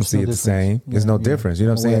 he don't see it the same. There's no difference. You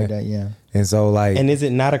know what I'm saying? That, yeah. And so and is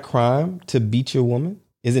it not a crime to beat your woman?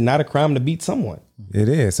 Is it not a crime to beat someone? It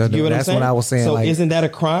is. So that's what I was saying. So isn't that a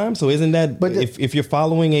crime? So isn't that, but if you're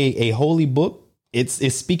following a holy book,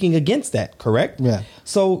 it's speaking against that, correct? Yeah.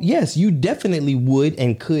 So yes, you definitely would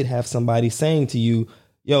and could have somebody saying to you,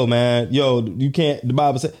 yo, man, you can't, the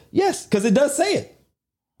Bible says, yes, because it does say it.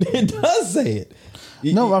 It does say it.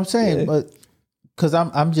 No, I'm saying, but because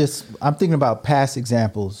I'm thinking about past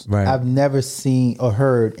examples. Right. I've never seen or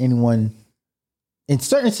heard anyone in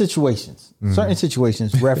certain situations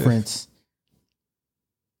reference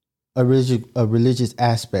a religious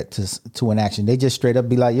aspect to an action. They just straight up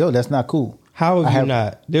be like, yo, that's not cool. How have you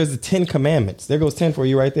not? There's the 10 commandments. There goes 10 for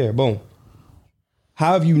you right there. Boom.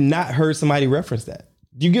 How have you not heard somebody reference that?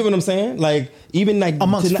 Do you get what I'm saying? Like even like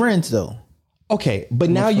amongst friends though. Okay, but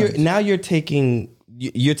now you're taking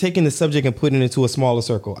the subject and putting it into a smaller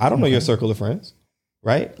circle. I don't know your circle of friends,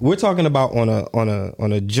 right? We're talking about on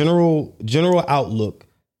a general outlook,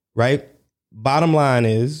 right? Bottom line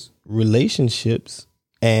is relationships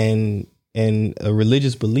and a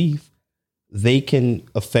religious belief, they can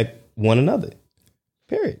affect one another.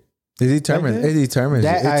 Period. It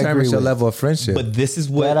determines your level of friendship. But this is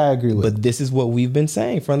what that I agree with. But this is what we've been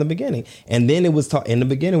saying from the beginning. And then it was in the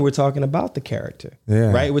beginning, we're talking about the character,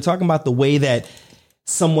 right? We're talking about the way that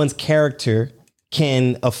someone's character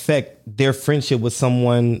can affect their friendship with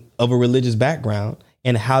someone of a religious background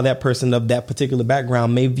and how that person of that particular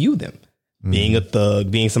background may view them. Being a thug,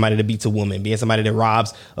 being somebody that beats a woman, being somebody that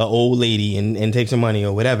robs an old lady and takes her money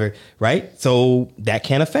or whatever, right? So that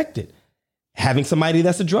can affect it. Having somebody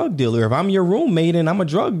that's a drug dealer. If I'm your roommate and I'm a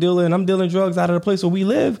drug dealer and I'm dealing drugs out of the place where we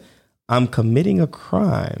live, I'm committing a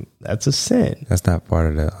crime. That's a sin. That's not part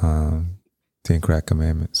of the 10 crack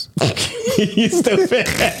commandments. You stupid.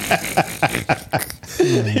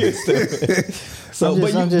 You stupid. So,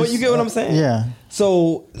 but you get what I'm saying? Yeah.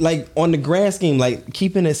 So, like on the grand scheme, like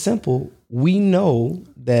keeping it simple, we know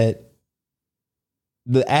that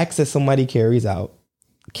the acts that somebody carries out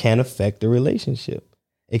can affect the relationship.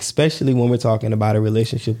 Especially when we're talking about a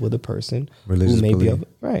relationship with a person who may be of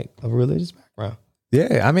a religious background.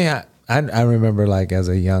 Yeah, I mean, I remember like as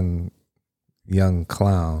a young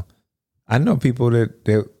clown, I know people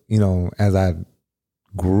that as I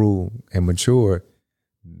grew and matured,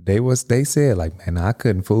 they said like, man, I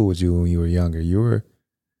couldn't fool with you when you were younger. You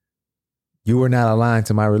were not aligned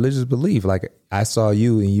to my religious belief. Like I saw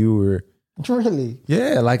you and you were really,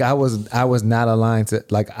 yeah, like I was not aligned to,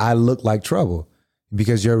 like I looked like trouble.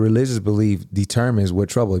 Because your religious belief determines what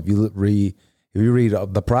trouble. If you read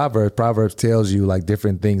the Proverbs tells you like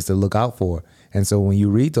different things to look out for. And so when you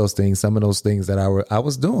read those things, some of those things that I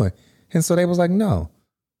was doing. And so they was like, no,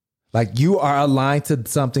 like you are aligned to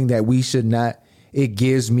something that we should not. It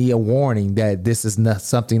gives me a warning that this is not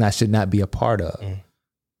something I should not be a part of.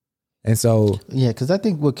 And so, yeah, because I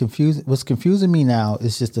think what's confusing me now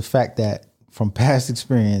is just the fact that from past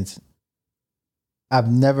experience,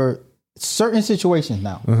 certain situations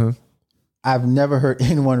now, I've never heard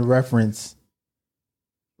anyone reference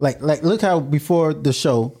like look how before the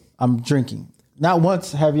show I'm drinking. Not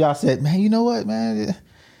once have y'all said, man, you know what, man,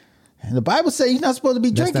 And the Bible says you're not supposed to be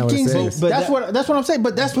That's drinking, not what it Kings. says. But that's what I'm saying.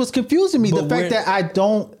 But that's what's confusing me. The fact that I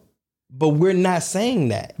don't. But we're not saying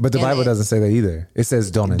that. But the Bible doesn't say that either. It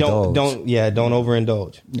says don't indulge. Don't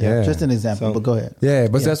overindulge. Yeah, just an example. But go ahead. Yeah,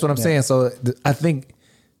 but that's what I'm saying. So I think,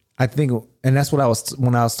 and that's what I was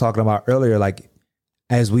when I was talking about earlier. Like,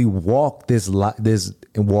 as we walk this life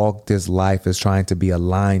is trying to be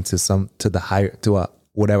aligned to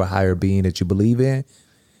whatever higher being that you believe in.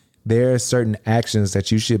 There are certain actions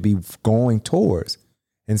that you should be going towards,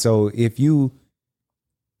 and so if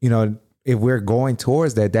if we're going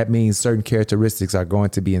towards that, that means certain characteristics are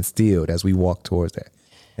going to be instilled as we walk towards that.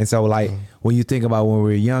 And so, like, when you think about when we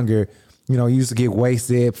were younger, you used to get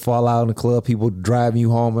wasted, fall out in the club, people driving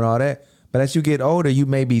you home and all that. But as you get older, you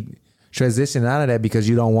may be transitioning out of that because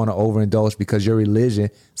you don't want to overindulge because your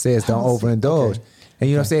religion says don't overindulge. Okay. And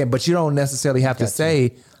you know what I'm saying? But you don't necessarily have to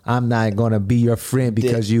say, I'm not going to be your friend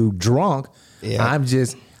because you drunk. Yeah.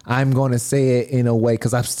 I'm going to say it in a way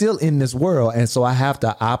because I'm still in this world. And so I have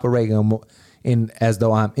to operate in as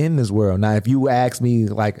though I'm in this world. Now, if you ask me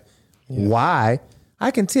like why, I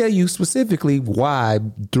can tell you specifically why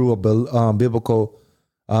through a biblical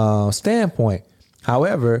standpoint.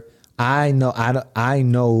 However, I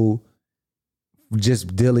know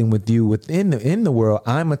just dealing with you in the world,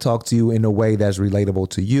 I'm going to talk to you in a way that's relatable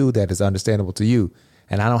to you, that is understandable to you.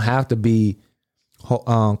 And I don't have to be quote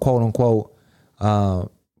unquote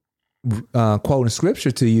quoting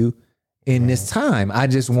scripture to you in this time. I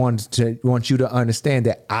just want you to understand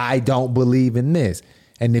that I don't believe in this.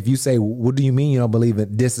 And if you say, what do you mean you don't believe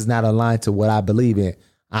in this is not aligned to what I believe in,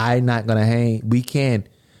 I'm not going to hang. We can't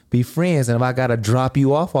be friends. And if I got to drop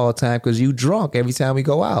you off all the time because you drunk every time we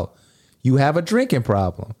go out, you have a drinking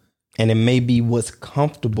problem. And it may be what's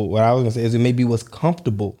comfortable. What I was going to say is it may be what's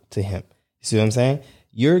comfortable to him. You see what I'm saying?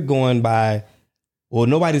 You're going by, well,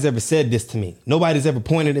 nobody's ever said this to me. Nobody's ever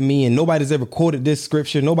pointed at me, and nobody's ever quoted this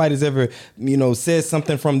scripture. Nobody's ever, said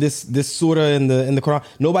something from this surah in the Quran.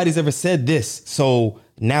 Nobody's ever said this. So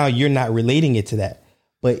now you're not relating it to that.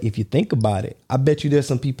 But if you think about it, I bet you there's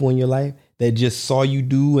some people in your life that just saw you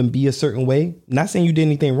do and be a certain way. Not saying you did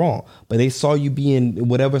anything wrong, but they saw you be in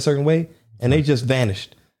whatever certain way, and they just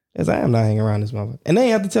vanished. As I am not hanging around this motherfucker. And they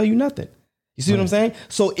ain't have to tell you nothing. You see what I'm saying?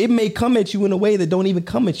 So it may come at you in a way that don't even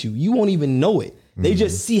come at you. You won't even know it. They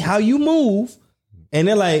just see how you move, and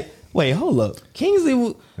they're like, "Wait, hold up, Kingsley."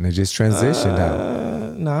 And they just transitioned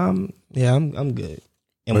out. I'm good.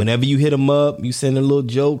 And whenever you hit them up, you sending little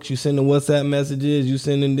jokes, you sending WhatsApp messages, you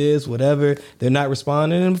sending this, whatever. They're not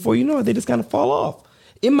responding, and before you know it, they just kind of fall off.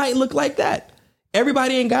 It might look like that.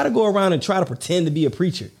 Everybody ain't got to go around and try to pretend to be a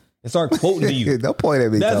preacher and start quoting to you. Don't point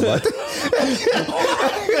at me.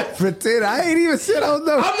 Pretend I ain't even said I was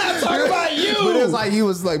no. I'm not talking about you. But it's like you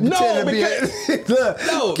was like pretending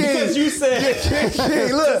because you said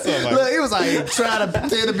look, it was like trying to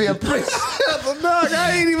pretend to be a priest. Dog,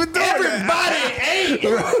 I ain't even doing Everybody ain't.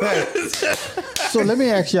 So let me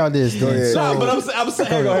ask y'all this. Go ahead. No, but I'm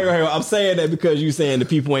saying, I'm saying that because you saying the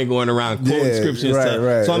people ain't going around quoting scripture and stuff.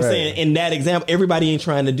 Right, so I'm saying in that example, everybody ain't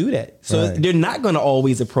trying to do that. So they're not going to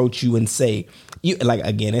always approach you and say, you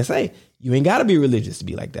ain't got to be religious to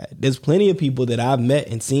be like that. There's plenty of people that I've met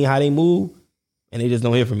and seen how they move, and they just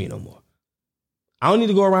don't hear from me no more. I don't need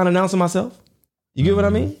to go around announcing myself. You get what I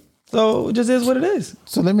mean? So it just is what it is.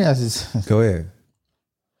 So let me ask this. Go ahead.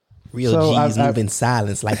 Real G's move in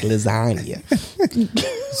silence like lasagna.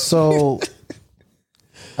 So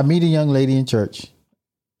I meet a young lady in church,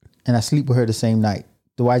 and I sleep with her the same night.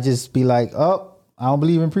 Do I just be like, oh, I don't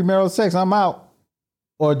believe in premarital sex, I'm out?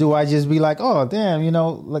 Or do I just be like, oh, damn,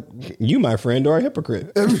 like you, my friend, are a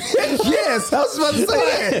hypocrite. Yes, I was about to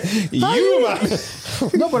say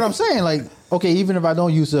that. No, but I'm saying, like, okay, even if I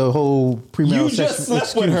don't use the whole premarital sex, you just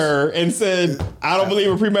slept with her and said, I don't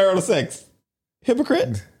believe in premarital sex.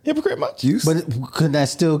 Hypocrite much? But could that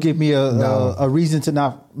still give me a reason to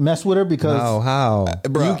not mess with her? Because how?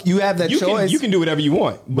 Bro, you have that choice. You can do whatever you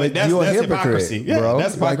want, but that's hypocrisy, bro.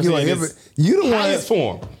 That's hypocrisy. You don't highest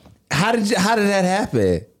form. How did that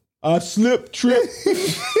happen? I slipped, trip.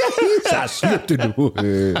 I slipped in the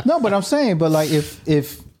wood. No, but I'm saying, but like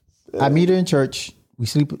if I meet her in church, we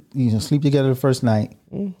sleep together the first night.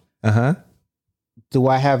 Do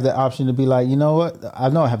I have the option to be like, you know what? I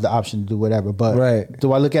know I have the option to do whatever, but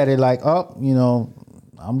do I look at it like, oh,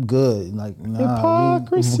 I'm good? Like, nah,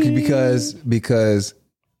 hypocrisy. Because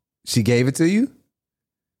she gave it to you?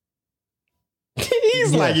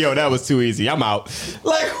 He's like, yo, that was too easy. I'm out.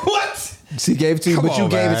 Like, what? She gave it to you, but you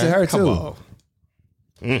gave it to her too. On.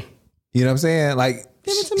 You know what I'm saying? Like,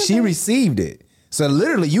 she received it. So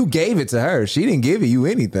literally, you gave it to her. She didn't give you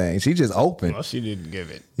anything. She just opened. Well, she didn't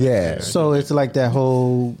give it. Yeah. So it's like that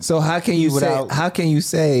whole. So how can you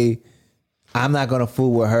say I'm not gonna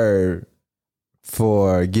fool with her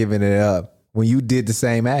for giving it up when you did the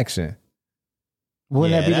same action?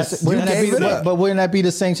 Wouldn't that be but wouldn't that be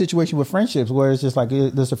the same situation with friendships where it's just like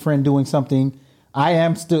there's a friend doing something? I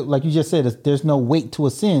am still, like you just said, there's no weight to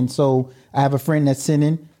a sin. So I have a friend that's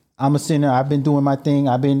sinning. I'm a sinner. I've been doing my thing.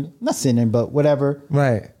 I've been not sinning, but whatever.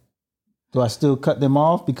 Right. Do I still cut them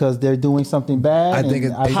off because they're doing something bad? I think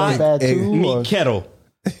it's bad too. Meat kettle.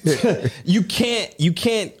 You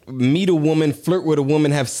can't meet a woman, flirt with a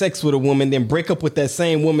woman, have sex with a woman, then break up with that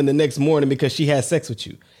same woman the next morning because she had sex with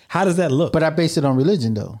you. How does that look? But I base it on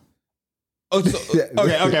religion, though. Oh,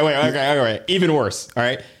 okay. Even worse. All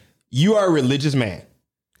right, you are a religious man.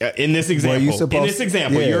 In this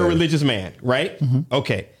example, you're a religious man, right? Mm-hmm.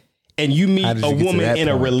 Okay, and you meet a woman in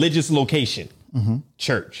a religious location,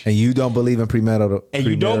 church, and you don't believe in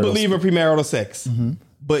premarital sex. Mm-hmm.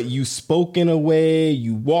 But you spoke in a way,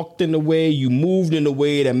 you walked in a way, you moved in a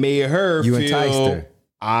way that made her feel. Enticed her.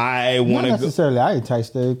 I want to Not necessarily. I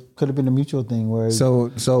enticed her. Could have been a mutual thing where.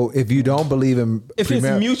 So if you don't believe in, if it's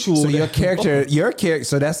mutual, so your character,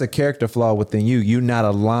 so that's a character flaw within you. You're not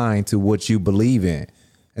aligned to what you believe in,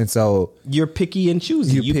 and so you're picky and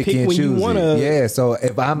choosy. You pick when you want to. Yeah. So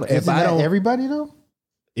if I don't, everybody though,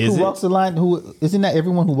 walks the line? Who isn't that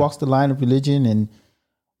everyone who walks the line of religion and.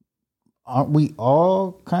 Aren't we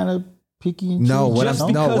all kind of picky? And no, what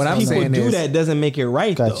I'm saying is that doesn't make it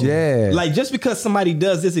right. Though. Yeah, like just because somebody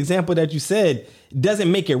does this example that you said doesn't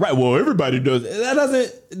make it right. Well, everybody does. That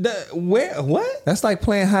doesn't. What? That's like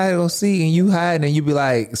playing hide or seek and you hide and you be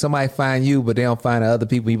like somebody find you, but they don't find the other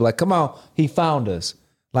people. You be like, come on, he found us.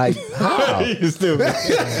 Like how? You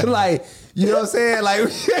stupid. Like. You know what I'm saying? Like,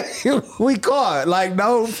 we caught. Like,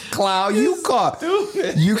 no, clown, you caught.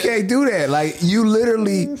 Stupid. You can't do that. Like, you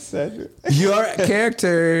literally, your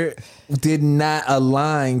character did not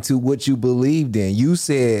align to what you believed in. You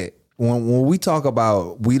said, when we talk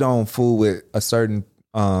about we don't fool with a certain,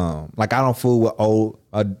 like, I don't fool with old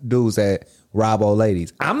dudes that rob old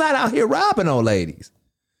ladies. I'm not out here robbing old ladies.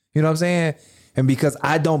 You know what I'm saying? And because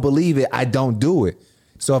I don't believe it, I don't do it.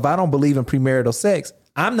 So if I don't believe in premarital sex,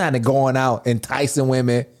 I'm not going out enticing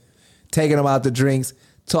women, taking them out to drinks,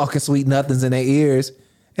 talking sweet nothings in their ears,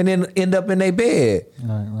 and then end up in their bed.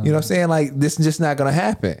 Right. You know what I'm saying? Like, this is just not going to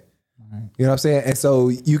happen. Right. You know what I'm saying? And so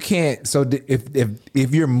you can't. So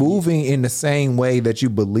if you're moving in the same way that you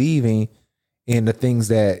believing in the things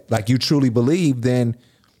that like you truly believe, then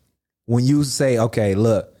when you say, okay,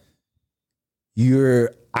 look,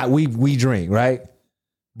 we drink, right?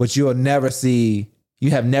 But you have never seen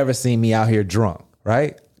me out here drunk.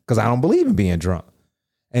 Right? Because I don't believe in being drunk.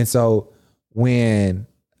 And so when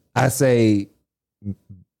I say,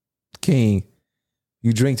 King,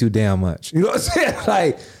 you drink too damn much. You know what I'm saying?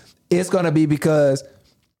 Like, it's going to be because,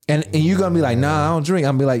 and you're going to be like, nah, I don't drink.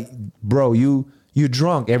 I'm going to be like, bro, you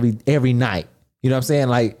drunk every night. You know what I'm saying?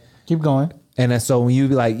 Like, keep going. And then so when you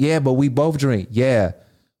be like, yeah, but we both drink. Yeah,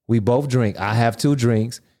 we both drink. I have 2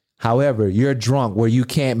 drinks. However, you're drunk where you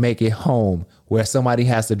can't make it home, where somebody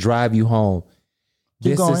has to drive you home.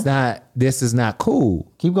 This is not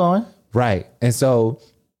cool. Keep going. Right. And so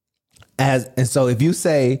if you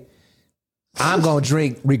say I'm going to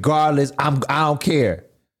drink regardless, I don't care.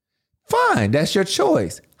 Fine, that's your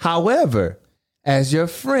choice. However, as your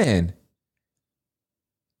friend,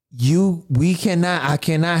 I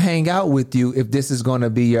cannot hang out with you if this is going to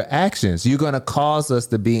be your actions. You're going to cause us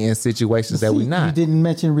to be in situations that we're not. You didn't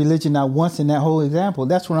mention religion not once in that whole example.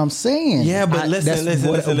 That's what I'm saying. Yeah, but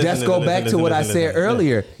let's go back to what I said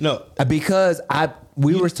earlier. No, because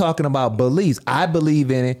we were talking about beliefs. I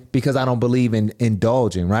believe in it because I don't believe in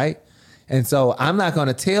indulging, right? And so I'm not going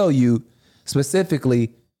to tell you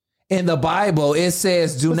specifically. In the Bible, it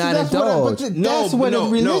says, "Do not indulge." That's where the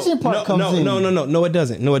religion part comes in. No, it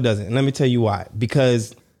doesn't. No, it doesn't. And let me tell you why.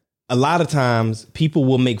 Because a lot of times people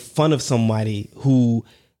will make fun of somebody who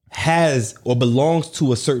has or belongs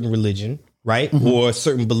to a certain religion, right, or a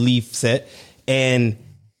certain belief set, and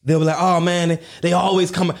they'll be like, "Oh man, they always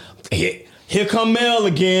come here come Mel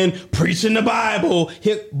again preaching the Bible."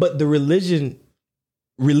 But the religion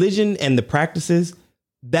and the practices,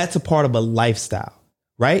 that's a part of a lifestyle.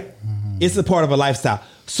 Right? Mm-hmm. It's a part of a lifestyle.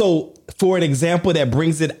 So for an example that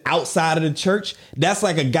brings it outside of the church, that's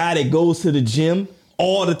like a guy that goes to the gym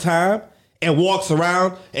all the time and walks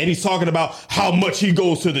around and he's talking about how much he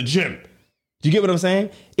goes to the gym. Do you get what I'm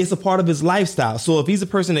saying? It's a part of his lifestyle. So if he's a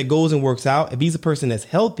person that goes and works out, if he's a person that's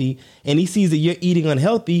healthy and he sees that you're eating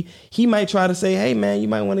unhealthy, he might try to say, hey, man, you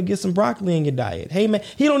might want to get some broccoli in your diet. Hey, man,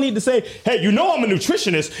 he don't need to say, hey, you know I'm a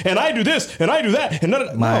nutritionist and I do this and I do that. And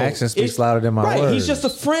my actions speak louder than my words. He's just a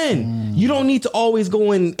friend. You don't need to always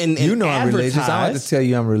go and you know advertise. I'm religious. I don't have to tell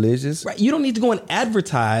you I'm religious. Right. You don't need to go and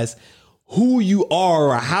advertise who you are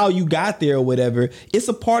or how you got there or whatever. It's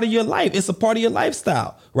a part of your life. It's a part of your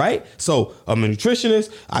lifestyle, right? So I'm a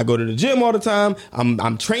nutritionist. I go to the gym all the time.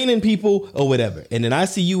 I'm training people or whatever. And then I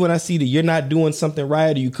see you and I see that you're not doing something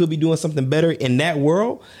right or you could be doing something better in that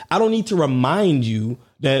world. I don't need to remind you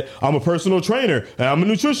that I'm a personal trainer and I'm a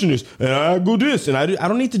nutritionist and I do this and I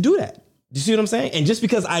don't need to do that. Do you see what I'm saying? And just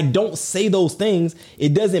because I don't say those things,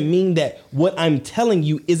 it doesn't mean that what I'm telling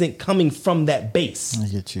you isn't coming from that base. I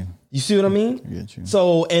get you. You see what I mean? I get you.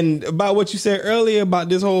 So, and about what you said earlier about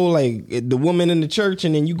this whole, like, the woman in the church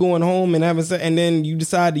and then you going home and having sex and then you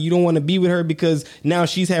decide that you don't want to be with her because now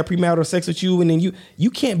she's had premarital sex with you and then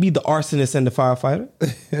you can't be the arsonist and the firefighter.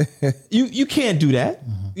 You can't do that.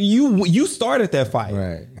 Mm-hmm. You started that fight.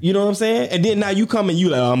 Right. You know what I'm saying? And then now you come and you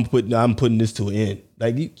like, I'm putting this to an end.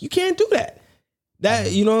 Like, you can't do that.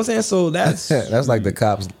 That, you know what I'm saying? So that's that's like the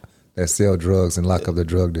cops that sell drugs and lock up the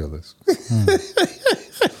drug dealers.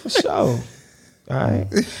 For sure. All right.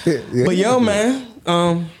 But yo, man,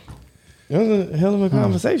 it was a hell of a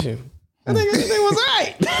conversation. I think everything was all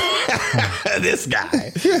right. This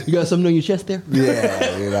guy. You got something on your chest there?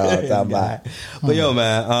 Yeah, you know what I'm talking about. But yo,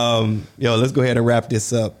 man, let's go ahead and wrap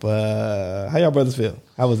this up. How y'all brothers feel?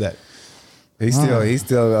 How was that? He's still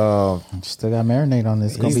got marinate on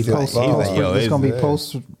this. It's gonna be post. It's gonna be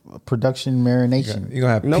post production marination. You're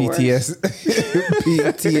gonna have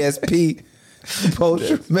PTSP, post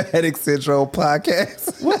traumatic syndrome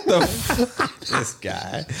podcast. What the fuck? This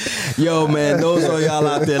guy. Yo, man, those of y'all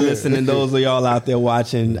out there listening, those of y'all out there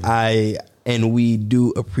watching, we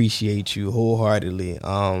do appreciate you wholeheartedly.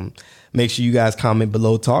 Make sure you guys comment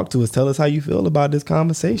below, talk to us, tell us how you feel about this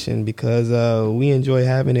conversation because we enjoy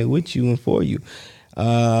having it with you and for you.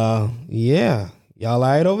 Yeah. Y'all all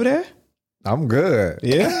right over there? I'm good.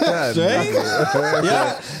 Yeah. Straight?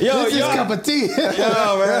 Yeah. Yo, this is cup of tea.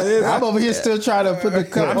 Yo, man, I'm over here still trying to put the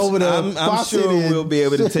cup over the I'm sure we'll be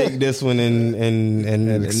able to take this one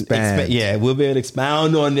and expand. Yeah, we'll be able to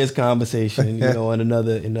expound on this conversation, in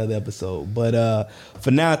another episode. But for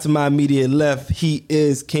now, to my immediate left, he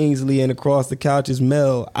is Kingsley, and across the couch is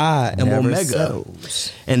Mel. I am Never Omega.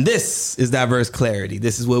 settles. And this is Diverse Clarity.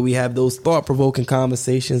 This is where we have those thought-provoking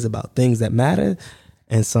conversations about things that matter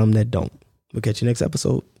and some that don't. We'll catch you next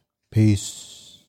episode. Peace.